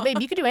like,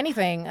 babe, you could do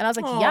anything. And I was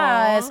like,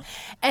 yes.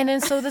 And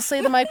then so to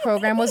say that my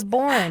program was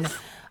born.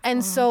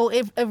 And so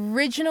it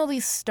originally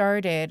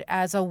started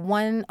as a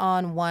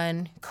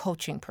one-on-one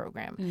coaching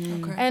program.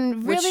 Okay.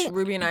 And really, which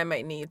Ruby and I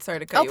might need. Sorry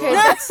to cut you okay,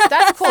 off.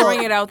 that's cool.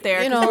 Throwing it out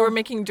there, because we were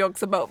making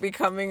jokes about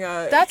becoming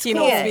a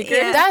keynote speaker.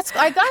 Yeah.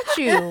 I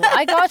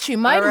got you.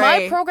 My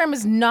right. my program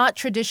is not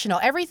traditional.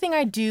 Everything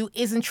I do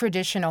isn't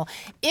traditional.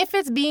 If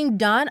it's being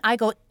done, I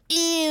go,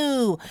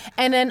 ew,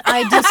 and then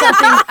I do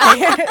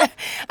something.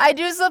 I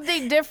do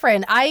something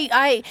different.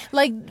 I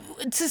like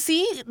to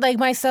see like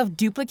myself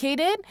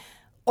duplicated,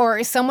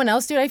 or someone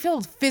else do it, I feel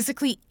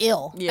physically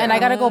ill, and I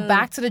got to go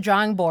back to the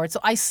drawing board.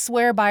 So I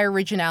swear by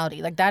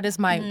originality. Like that is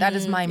my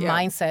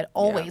mindset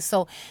always. Yeah.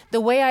 So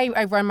the way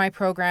I run my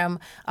program,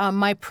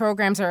 my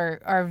programs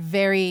are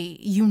very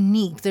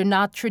unique. They're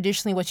not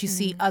traditionally what you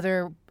see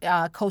other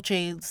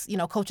coaches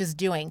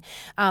doing.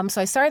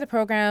 So I started the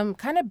program,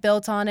 kind of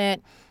built on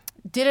it.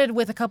 Did it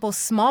with a couple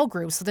small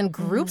groups. So then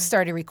groups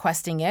started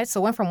requesting it.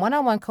 So went from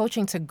one-on-one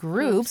coaching to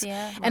groups.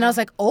 And I was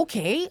like,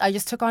 okay, I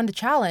just took on the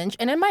challenge.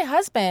 And then my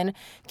husband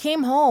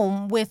came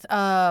home with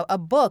a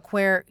book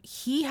where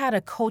he had a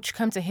coach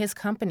come to his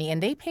company,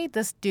 and they paid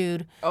this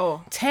dude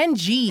 10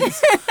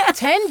 G's.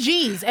 10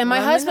 G's. And my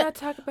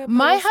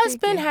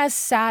husband has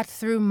sat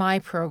through my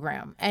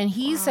program. And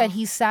he said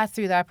he sat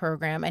through that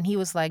program, and he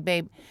was like,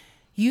 babe,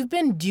 you've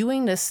been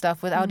doing this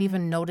stuff without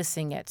even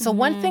noticing it. So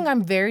one thing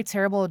I'm very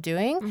terrible at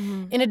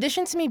doing, in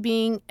addition to me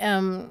being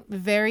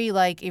very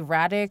like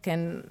erratic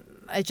and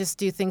I just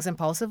do things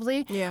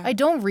impulsively. Yeah. I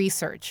don't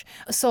research.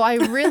 So I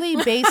really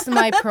based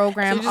my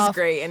program so you're just off.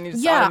 Great, and you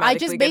just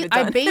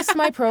I based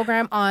my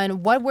program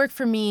on what worked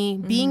for me,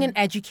 being an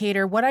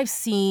educator, what I've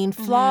seen,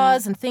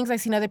 flaws and things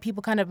I've seen other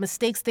people, kind of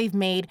mistakes they've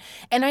made,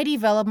 and I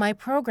developed my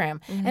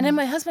program. And then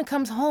my husband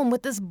comes home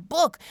with this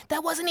book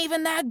that wasn't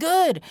even that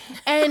good.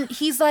 And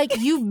he's like,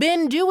 you've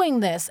been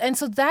doing this. And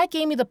so that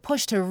gave me the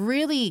push to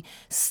really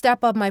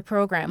step up my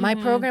program. My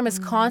program is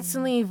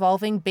constantly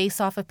evolving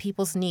based off of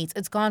people's needs.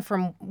 It's gone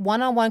from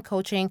one-on-one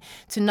coaching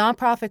to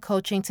nonprofit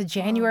coaching to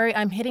January,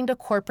 I'm hitting the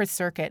corporate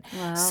circuit.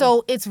 Wow.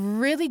 So it's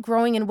really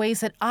growing in ways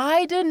that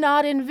I did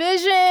not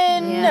envision.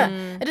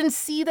 I didn't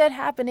see that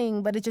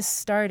happening, but it just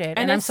started.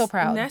 And I'm so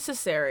proud. It's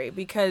necessary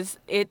because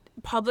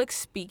public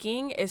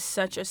speaking is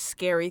such a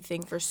scary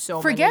thing for so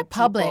many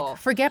people.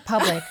 Forget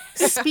public.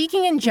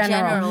 Speaking in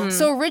general.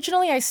 So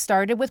originally I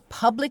started with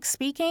public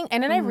speaking,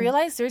 and then I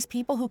realized there's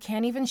people who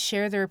can't even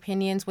share their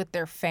opinions with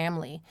their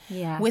family,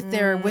 with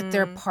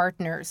their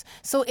partners.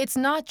 So it's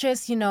not just,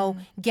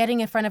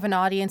 getting in front of an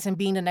audience and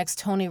being the next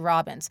Tony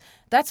Robbins.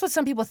 That's what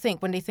some people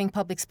think when they think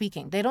public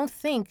speaking. They don't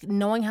think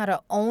knowing how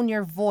to own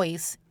your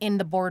voice in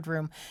the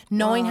boardroom,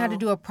 knowing how to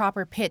do a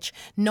proper pitch,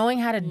 knowing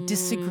how to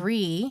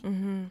disagree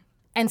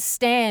and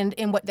stand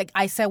in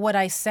what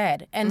I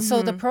said. And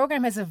so the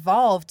program has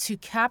evolved to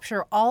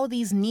capture all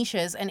these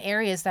niches and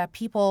areas that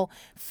people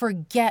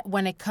forget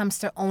when it comes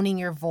to owning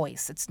your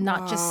voice. It's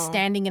not just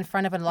standing in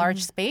front of a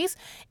large space.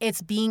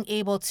 It's being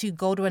able to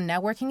go to a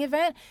networking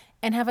event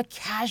and have a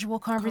casual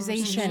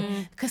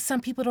conversation, because some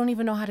people don't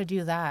even know how to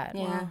do that.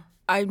 Yeah.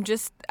 I'm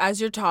just,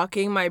 as you're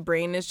talking, my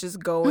brain is just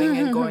going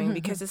and going,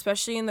 because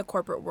especially in the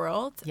corporate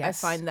world, I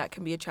find that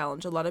can be a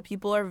challenge. A lot of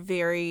people are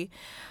very,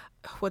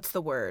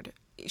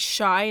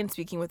 shy in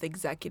speaking with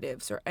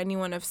executives or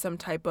anyone of some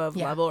type of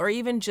level, or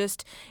even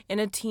just in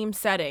a team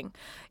setting.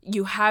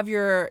 You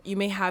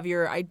may have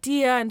your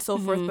idea and so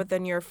forth, but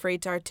then you're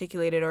afraid to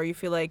articulate it, or you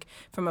feel like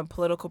from a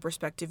political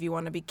perspective you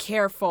want to be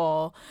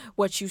careful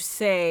what you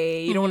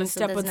say. You don't want to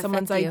step on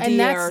someone's idea, and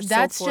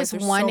that's so forth.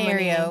 Just one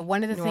area.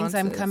 One of the things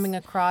I'm coming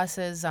across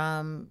is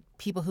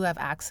people who have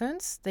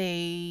accents.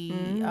 They're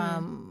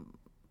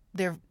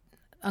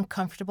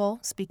uncomfortable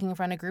speaking in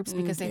front of groups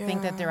because they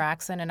think that their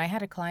accent. And I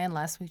had a client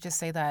last week just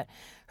say that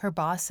her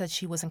boss said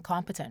she was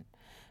incompetent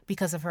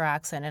because of her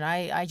accent. And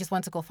I just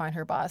went to go find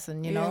her boss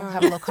and,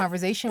 have a little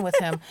conversation with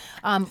him.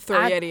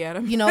 Throw Yeti at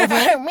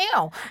him.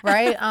 Meow,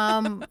 right?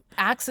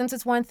 Accents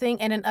is one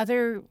thing. And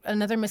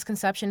another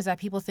misconception is that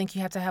people think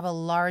you have to have a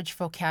large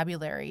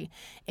vocabulary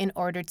in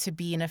order to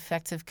be an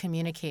effective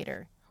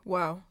communicator.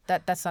 Wow.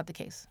 That's not the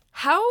case.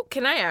 How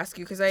can I ask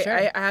you? Because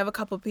I have a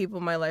couple of people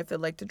in my life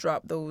that like to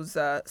drop those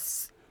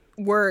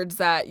words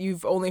that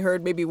you've only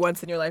heard maybe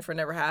once in your life or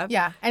never have.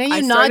 Yeah. And then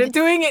I started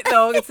doing it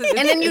though.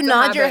 And then you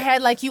nod your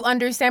head like you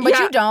understand, but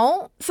you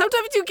don't.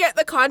 Sometimes you get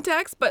the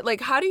context, but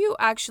like, how do you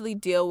actually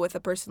deal with a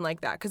person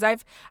like that? Because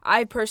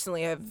I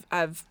personally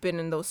have been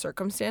in those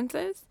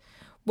circumstances.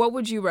 What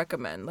would you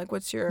recommend? Like,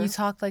 what's your... You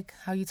talk like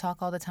how you talk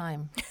all the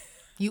time.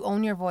 You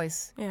own your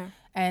voice. Yeah.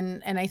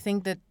 And I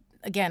think that,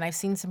 again, I've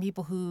seen some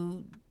people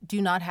who do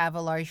not have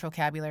a large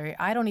vocabulary.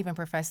 I don't even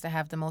profess to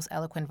have the most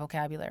eloquent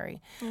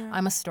vocabulary.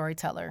 I'm a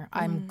storyteller.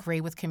 I'm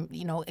great with,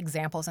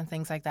 examples and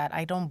things like that.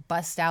 I don't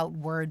bust out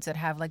words that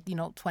have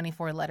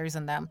 24 letters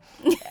in them.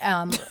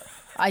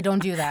 I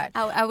don't do that.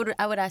 I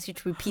would ask you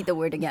to repeat the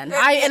word again.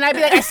 I'd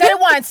be like, I said it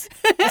once.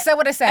 I said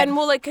what I said. And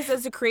because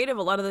as a creative,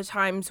 a lot of the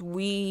times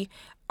we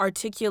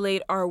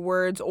articulate our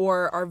words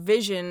or our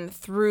vision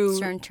through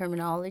certain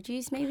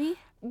terminologies, maybe.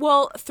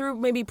 Well, through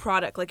maybe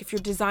product, like if you're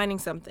designing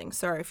something,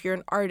 if you're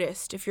an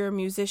artist, if you're a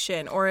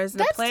musician, or as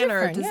a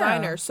planner, a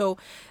designer. Yeah. So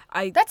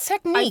that's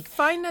technique. I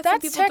find that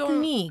that's some people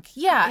technique.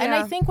 Yeah, and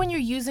I think when you're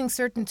using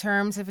certain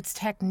terms, if it's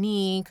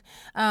technique,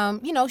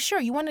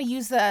 sure, you want to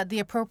use the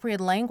appropriate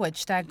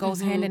language that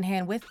goes hand in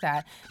hand with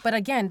that. But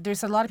again,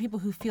 there's a lot of people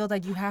who feel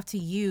that you have to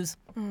use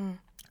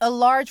a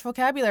large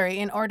vocabulary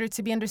in order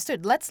to be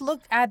understood. Let's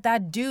look at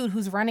that dude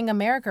who's running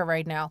America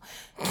right now.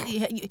 Do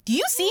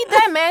you see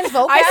that man's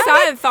vocab? I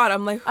saw it and thought,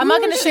 I'm like, I'm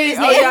not going to say his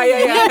name.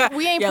 Yeah.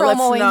 We ain't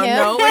promoting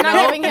him. We're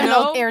not giving him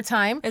no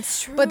airtime.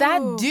 It's true. But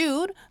that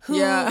dude who,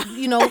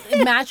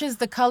 matches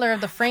the color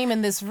of the frame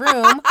in this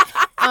room,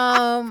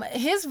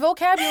 his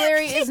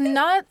vocabulary is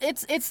not,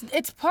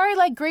 it's probably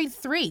like grade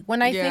 3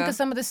 when I think of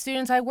some of the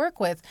students I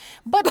work with.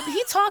 But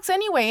he talks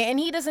anyway and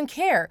he doesn't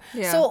care.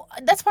 Yeah. So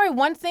that's probably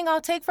one thing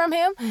I'll take from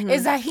him.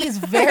 Is that he's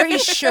very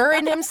sure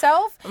in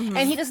himself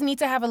and he doesn't need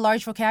to have a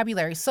large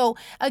vocabulary. So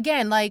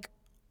again,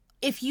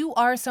 if you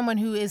are someone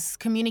who is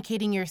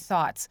communicating your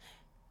thoughts,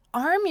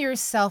 arm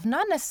yourself,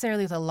 not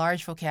necessarily with a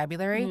large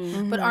vocabulary,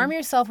 but arm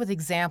yourself with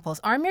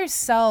examples. Arm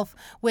yourself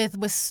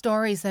with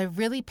stories that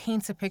really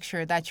paints a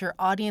picture that your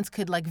audience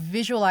could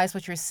visualize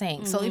what you're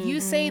saying. So if you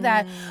say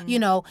that,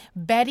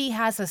 Betty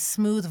has a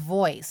smooth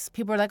voice,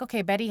 people are like,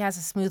 okay, Betty has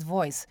a smooth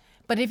voice.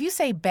 But if you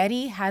say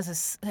Betty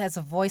has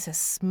a voice as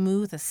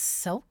smooth as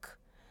silk,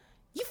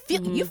 you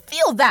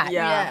feel that.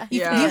 Yeah.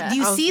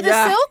 You see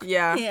the silk?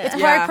 Yeah. It's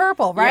bright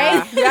purple,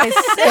 right? Yeah.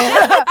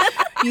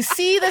 You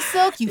see the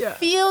silk, you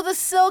feel the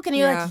silk, and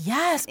you're like,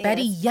 yes,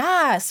 Betty,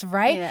 yes,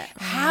 right? Yeah.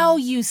 How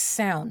you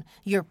sound,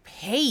 your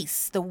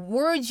pace, the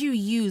words you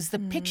use, the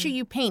picture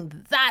you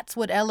paint, that's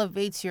what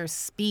elevates your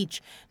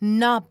speech,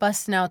 not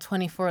busting out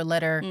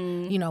 24-letter,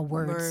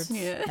 words.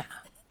 Yeah.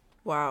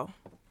 Wow.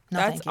 No,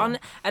 that's on,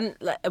 and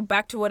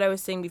back to what I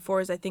was saying before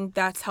is I think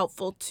that's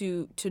helpful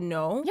to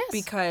know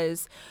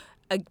because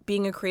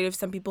being a creative,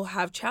 some people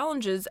have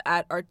challenges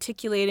at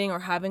articulating or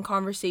having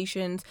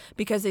conversations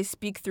because they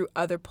speak through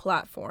other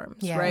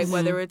platforms, right?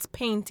 Whether it's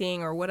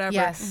painting or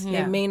whatever,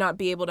 they may not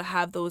be able to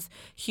have those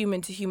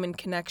human-to-human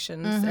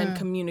connections and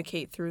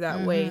communicate through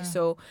that way.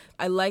 So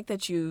I like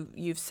that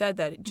you've said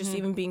that just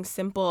even being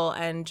simple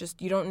and just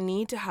you don't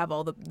need to have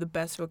all the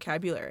best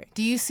vocabulary.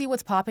 Do you see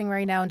what's popping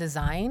right now in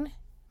design?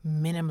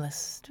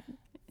 Minimalist.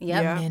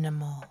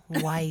 Minimal.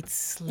 White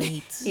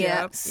slate.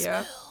 Yeah.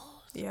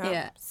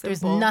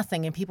 There's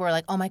nothing, and people are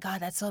like, "Oh my God,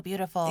 that's so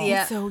beautiful.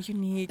 It's so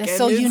unique. That's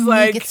so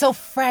unique. It's so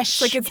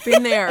fresh. It's it's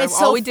been there. It's all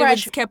so we did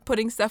was kept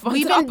putting stuff on.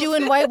 We've top been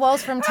doing white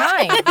walls from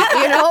time,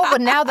 but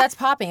now that's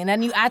popping, and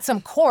then you add some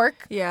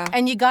cork,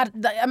 and you got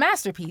a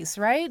masterpiece,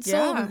 right?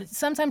 So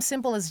sometimes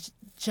simple is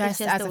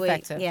just as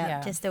effective.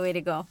 Just the way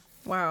to go.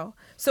 Wow.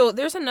 So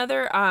there's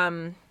another.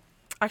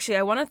 Actually,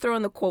 I want to throw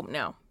in the quote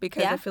now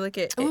because I feel like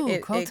it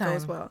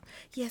goes well.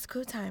 Yes,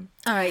 quote time.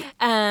 All right.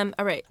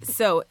 All right.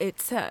 So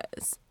it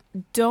says,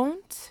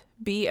 "Don't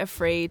be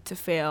afraid to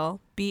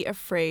fail. Be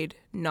afraid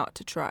not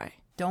to try."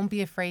 Don't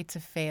be afraid to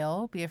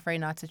fail. Be afraid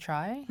not to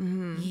try.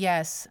 Mm-hmm.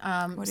 Yes. What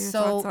are your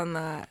thoughts on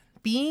that?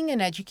 Being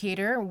an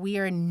educator, we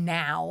are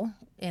now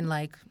in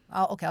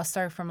I'll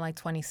start from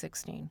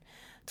 2016.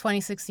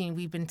 2016,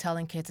 we've been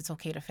telling kids it's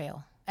okay to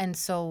fail. And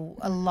so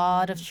a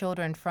lot of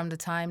children from the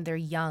time they're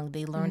young,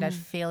 they learn that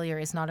failure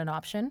is not an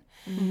option.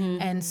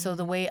 And so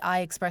the way I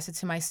express it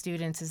to my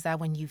students is that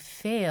when you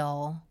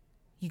fail,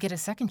 you get a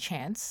second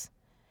chance.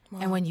 Wow.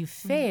 And when you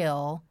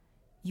fail,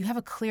 you have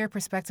a clear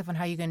perspective on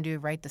how you're going to do it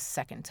right the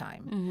second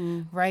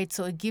time, right?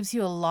 So it gives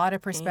you a lot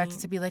of perspective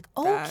to be like,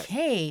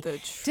 okay,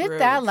 did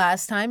that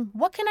last time.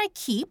 What can I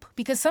keep?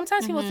 Because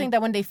sometimes people think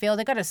that when they fail,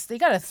 they gotta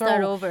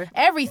throw over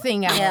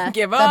everything out. Yeah.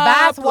 Give the up,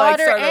 bath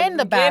water and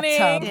the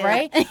bathtub, Yeah.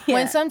 right? Yeah.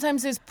 When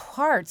sometimes there's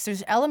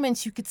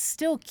elements you could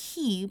still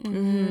keep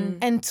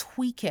and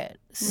tweak it.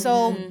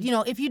 So,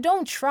 if you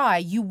don't try,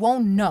 you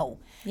won't know.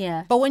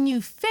 Yeah. But when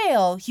you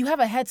fail, you have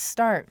a head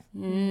start.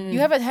 You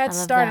have a head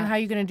start on how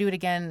you're going to do it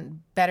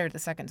again better the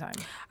second time.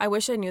 I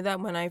wish I knew that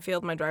when I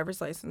failed my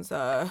driver's license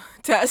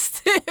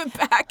test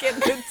back in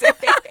the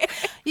day.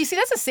 You see,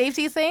 that's a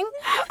safety thing.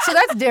 So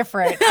that's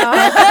different.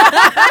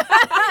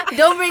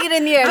 Don't bring it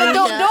in here.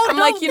 I'm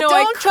like,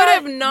 I could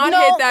have not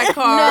hit that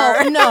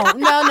car.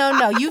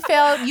 No. You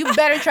failed. You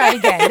better try it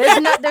again.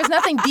 There's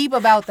nothing deep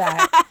about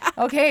that.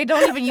 Okay?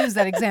 Don't even use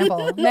that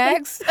example.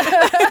 Next.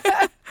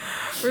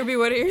 Ruby,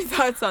 what are your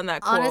thoughts on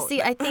that quote?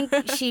 Honestly, I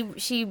think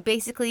she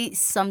basically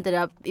summed it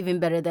up even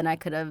better than I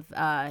could have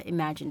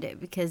imagined it.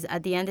 Because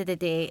at the end of the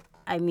day,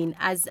 I mean,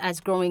 as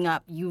growing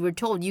up, you were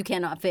told you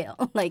cannot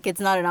fail. Like,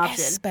 it's not an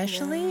option.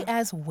 Especially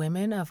as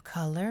women of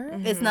color.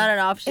 It's not an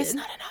option. It's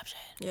not an option.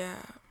 Yeah.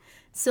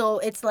 So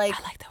it's like...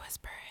 I like the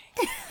whispering.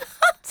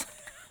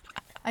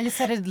 I just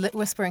said it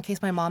whisper in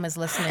case my mom is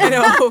listening. I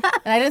know.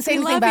 And I didn't say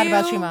anything bad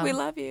about you, Mom. We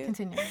love you.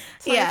 Continue.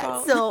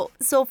 Yeah.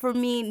 So for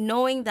me,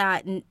 knowing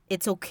that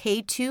it's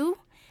okay to,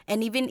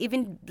 and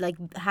even like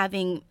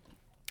having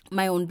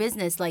my own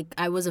business, like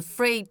I was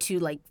afraid to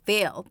like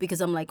fail because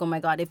I'm like, oh my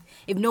God,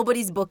 if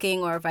nobody's booking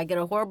or if I get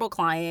a horrible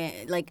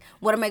client, like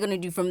what am I going to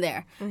do from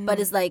there? But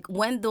it's like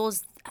when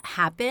those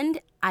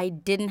happened, I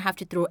didn't have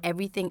to throw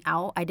everything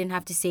out. I didn't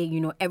have to say,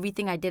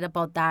 everything I did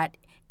about that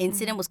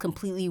incident was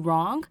completely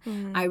wrong.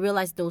 I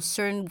realized there were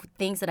certain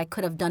things that I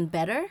could have done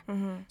better.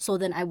 So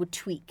then I would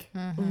tweak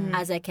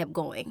as I kept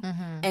going.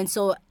 And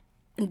so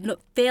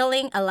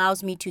failing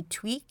allows me to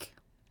tweak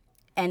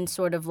and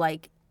sort of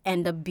like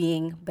end up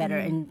being better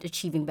and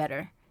achieving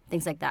better.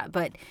 Things like that.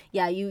 But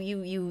yeah,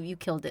 you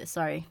killed it.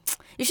 Sorry.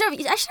 I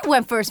should have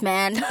went first,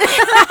 man.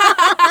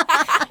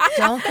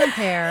 Don't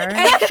compare.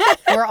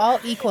 We're all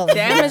equal.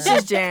 Jam is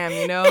just jam,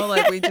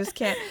 like we just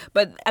can't.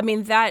 But I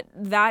mean,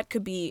 that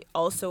could be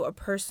also a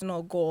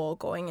personal goal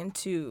going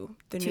into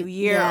the new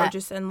year or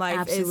just in life.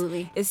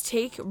 Absolutely. Is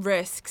take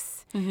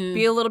risks.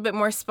 Be a little bit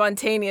more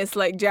spontaneous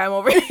like Jam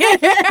over here.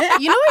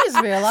 You know what I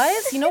just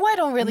realized? You know why I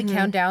don't really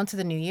count down to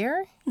the new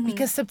year?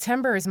 Because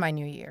September is my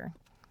new year.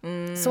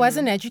 So as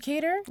an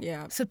educator,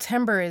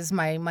 September is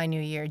my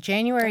new year.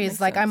 January is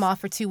like sense. I'm off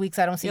for 2 weeks.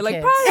 I don't see You're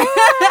kids. Like,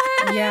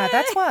 yeah,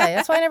 that's why.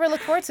 That's why I never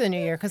look forward to the new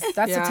year because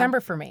that's September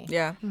for me.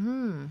 Yeah.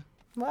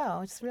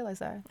 Wow, I just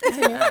realized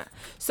that.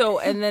 So,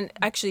 and then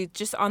actually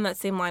just on that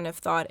same line of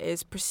thought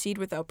is proceed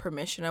without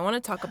permission. I want to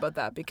talk about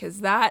that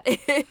because that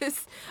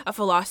is a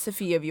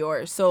philosophy of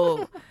yours.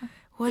 So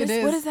what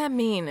does that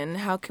mean and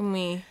how can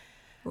we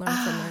learn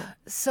from it?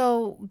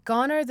 So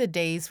gone are the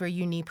days where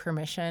you need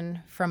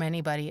permission from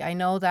anybody. I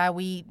know that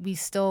we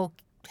still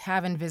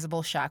have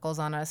invisible shackles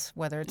on us,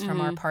 whether it's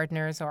from our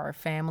partners or our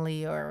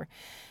family or,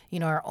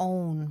 our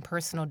own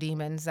personal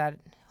demons that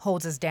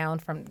holds us down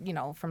from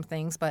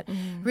things. But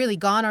really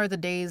gone are the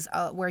days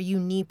where you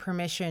need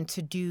permission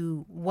to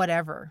do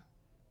whatever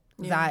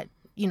that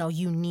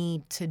you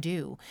need to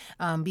do.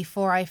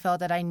 Before I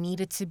felt that I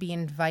needed to be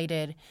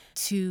invited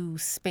to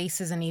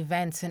spaces and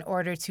events in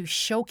order to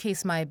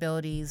showcase my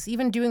abilities,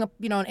 even doing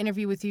an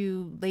interview with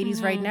you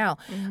ladies right now.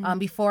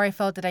 Before I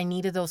felt that I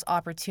needed those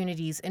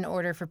opportunities in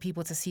order for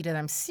people to see that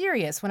I'm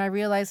serious. When I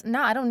realized,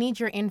 I don't need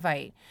your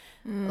invite.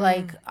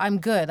 Like, I'm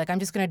good. Like, I'm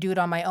just going to do it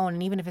on my own.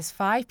 And even if it's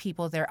 5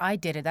 people there, I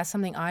did it. That's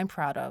something I'm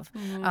proud of.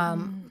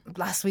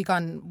 Last week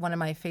on one of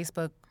my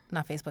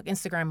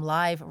Instagram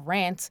live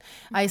rants,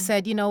 I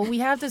said, we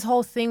have this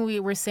whole thing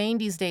we're saying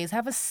these days,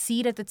 have a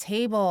seat at the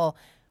table.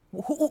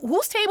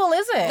 Whose table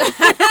is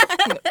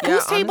it?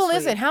 Whose table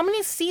is it? How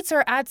many seats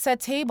are at said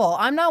table?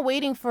 I'm not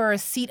waiting for a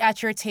seat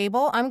at your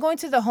table. I'm going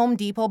to the Home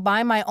Depot,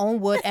 buying my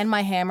own wood and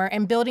my hammer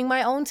and building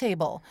my own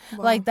table.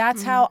 Wow. Like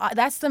that's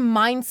that's the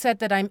mindset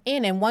that I'm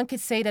in. And one could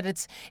say that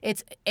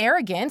it's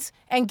arrogance.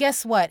 And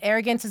guess what?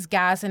 Arrogance is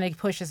gas and it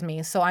pushes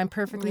me. So I'm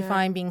perfectly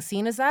fine being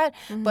seen as that.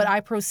 But I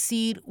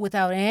proceed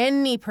without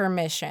any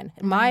permission.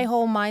 My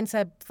whole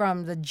mindset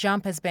from the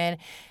jump has been,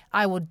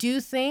 I will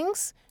do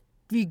things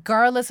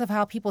regardless of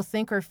how people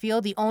think or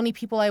feel. The only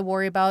people I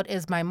worry about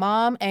is my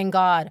mom and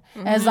God.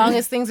 As long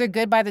as things are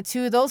good by the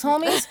two of those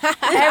homies,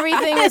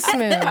 everything is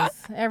smooth.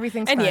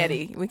 Everything's and fine.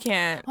 Yeti, we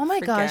can't. Oh my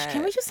forget. gosh,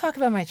 can we just talk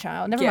about my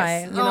child? Never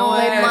mind. You know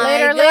what?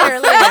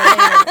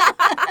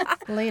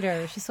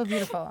 Later. She's so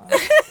beautiful.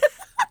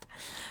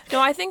 No,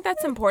 I think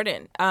that's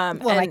important.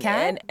 My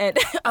cat? And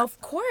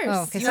of course.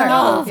 Oh, okay,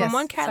 sorry. From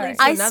one cat leads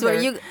to I another.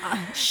 swear, you...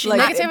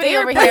 Negativity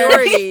over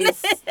here.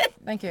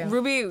 Thank you.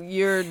 Ruby,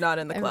 you're not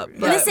in the club.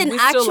 Listen,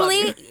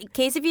 actually, in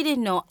case if you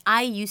didn't know,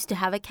 I used to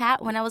have a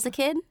cat when I was a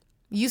kid.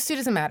 Used to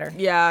doesn't matter.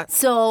 Yeah.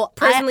 So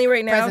presently,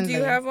 right now, do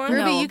you have one?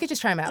 Ruby, you could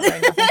just try them out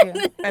right now. Thank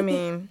you. I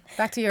mean,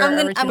 back to your.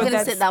 I'm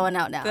gonna sit that one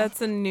out now.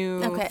 That's a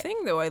new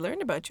thing, though. I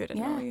learned about you. I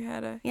didn't know you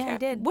had a cat. Yeah, I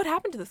did. What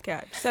happened to this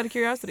cat? Just out of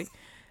curiosity.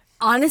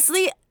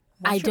 Honestly,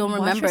 I don't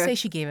remember. Watch her say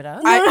she gave it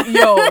up. I'm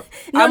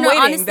waiting.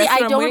 Honestly, I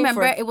don't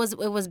remember. It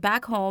was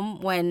back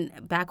home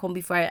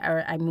before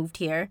I moved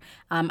here.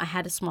 I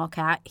had a small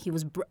cat.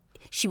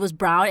 She was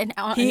brown and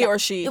he or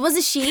she. It was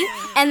a she,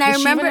 and I remember.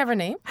 Did she even have her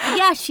name?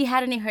 Yeah, she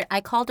had a name. I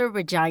called her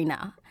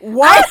Regina.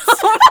 What?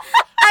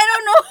 I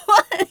don't know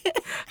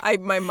what.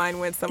 My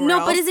mind went somewhere else.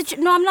 No, but is it?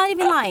 No, I'm not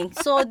even lying.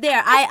 So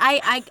there,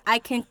 I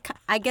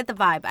get the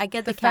vibe. I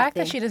get the fact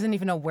thing. that she doesn't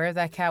even know where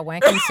that cat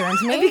went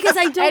concerns me. Because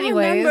I don't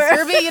Anyways,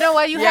 remember. Ruby, you know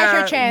what? You had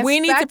your chance. We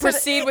need to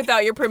proceed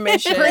without your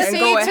permission. Proceed and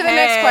go to ahead the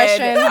next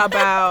question.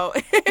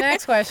 About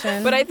next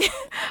question. But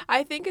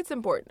I think it's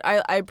important.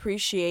 I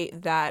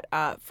appreciate that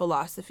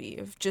philosophy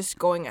of just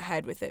going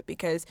ahead with it,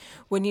 because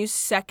when you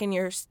second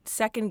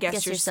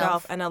guess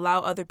yourself and allow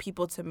other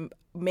people to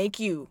make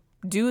you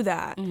do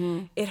that,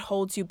 it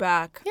holds you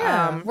back.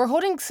 Yeah, we're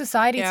holding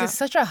society to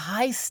such a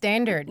high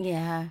standard.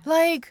 Yeah.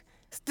 Like,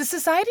 Does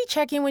society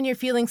check in when you're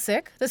feeling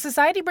sick? Does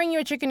society bring you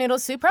a chicken noodle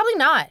soup? Probably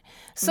not.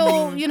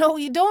 So, you know,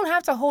 you don't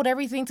have to hold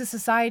everything to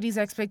society's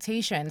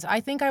expectations. I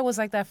think I was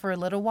like that for a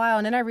little while,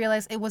 and then I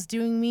realized it was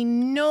doing me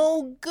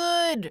no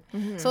good.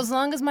 So as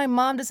long as my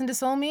mom doesn't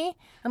disown me,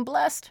 I'm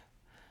blessed.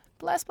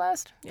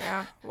 Blessed.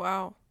 Yeah.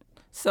 Wow.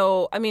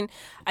 So, I mean,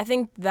 I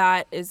think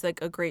that is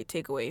like a great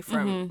takeaway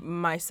from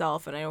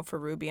myself, and I know for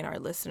Ruby and our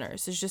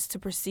listeners, is just to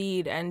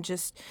proceed and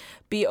just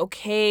be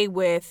okay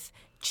with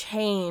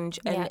change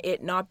and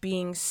it not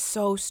being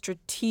so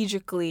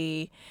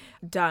strategically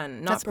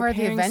done, not That's part of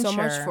the preparing adventure. so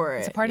much for it.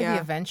 It's a part of the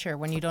adventure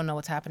when you don't know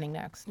what's happening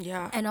next.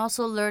 Yeah. And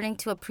also learning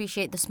to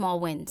appreciate the small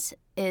wins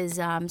is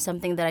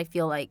something that I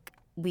feel like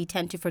we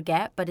tend to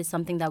forget, but it's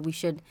something that we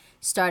should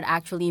start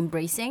actually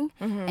embracing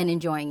and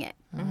enjoying it.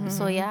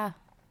 So yeah.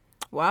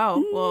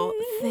 Wow. Well,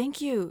 thank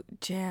you,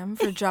 Jam,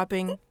 for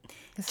dropping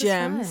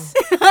gems.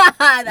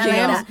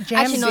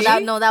 Actually, no,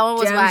 that one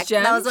was whack.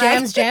 That was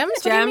whack. Gems?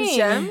 What do you mean?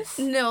 Gems?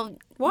 No.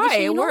 Why?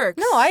 It works.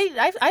 No,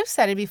 I've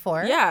said it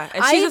before. Yeah,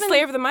 and she's a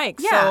slayer of the mic.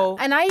 Yeah, so.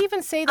 and I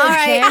even say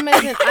that jam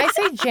isn't. I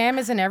say jam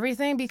isn't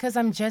everything because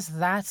I'm just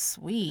that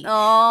sweet.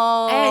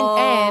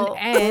 Oh.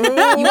 And you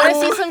want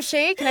to see some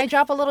shade? Can I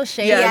drop a little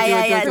shade?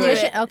 Yeah, do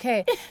it.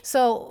 Okay,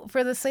 so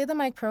for the Slay the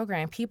Mic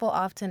program, people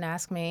often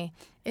ask me,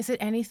 is it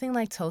anything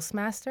like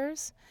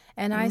Toastmasters?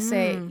 And I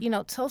say, you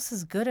know, toast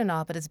is good and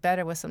all, but it's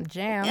better with some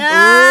jam.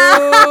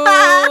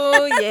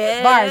 Oh,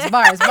 yeah. Bars.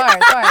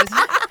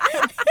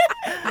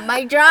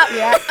 Mic drop.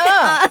 Yeah.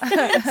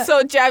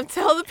 So, Jam,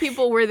 tell the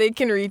people where they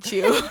can reach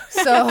you.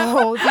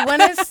 So, if you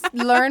want to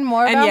learn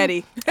more And about...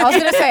 Yeti. I was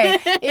going to say,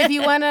 if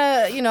you want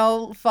to, you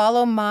know,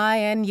 follow my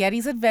and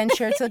Yeti's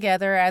adventure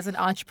together as an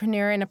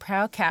entrepreneur and a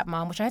proud cat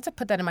mom, which I had to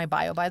put that in my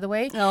bio, by the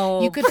way.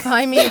 Oh. You could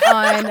find me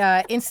on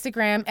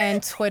Instagram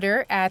and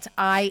Twitter at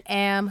I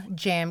am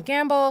Jam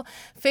Gamble.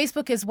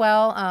 Facebook as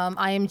well.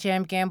 I am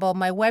Jam Gamble.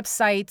 My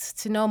website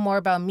to know more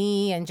about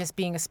me and just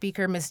being a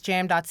speaker,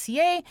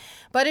 missjam.ca.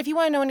 But if you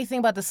want to know anything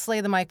about the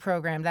Slay the Mic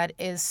program, that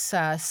is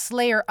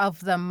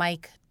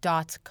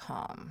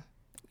slayerofthemic.com.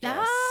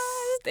 Yes.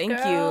 Thank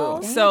girl.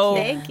 you. So,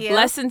 Thank you.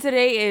 lesson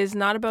today is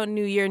not about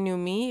new year, new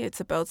me.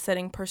 It's about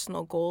setting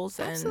personal goals.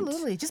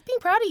 Absolutely. Just being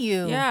proud of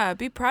you. Yeah,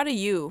 be proud of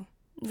you.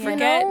 Yeah.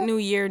 Forget You know, new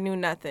year, new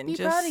nothing. Be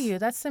Just proud of you.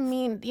 That's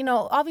the you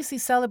know, obviously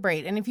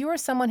celebrate. And if you are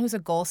someone who's a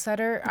goal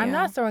setter, I'm Yeah.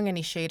 not throwing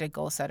any shade at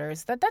goal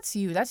setters. That's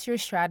you. That's your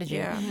strategy.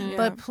 Yeah. Mhm.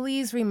 But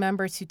please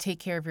remember to take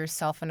care of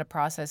yourself in the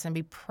process and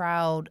be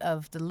proud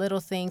of the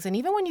little things. And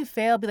even when you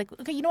fail, be like,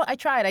 okay, you know what? I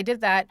tried. I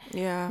did that.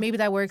 Yeah. Maybe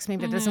that works.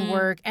 Maybe that doesn't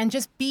work. And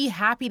just be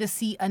happy to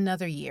see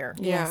another year.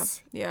 Yeah.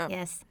 Yes. Yeah.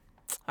 Yes.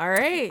 All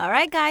right. All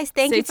right, guys.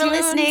 Thank Stay you for tuned.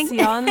 listening. See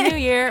y'all in the new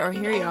year, or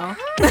hear y'all.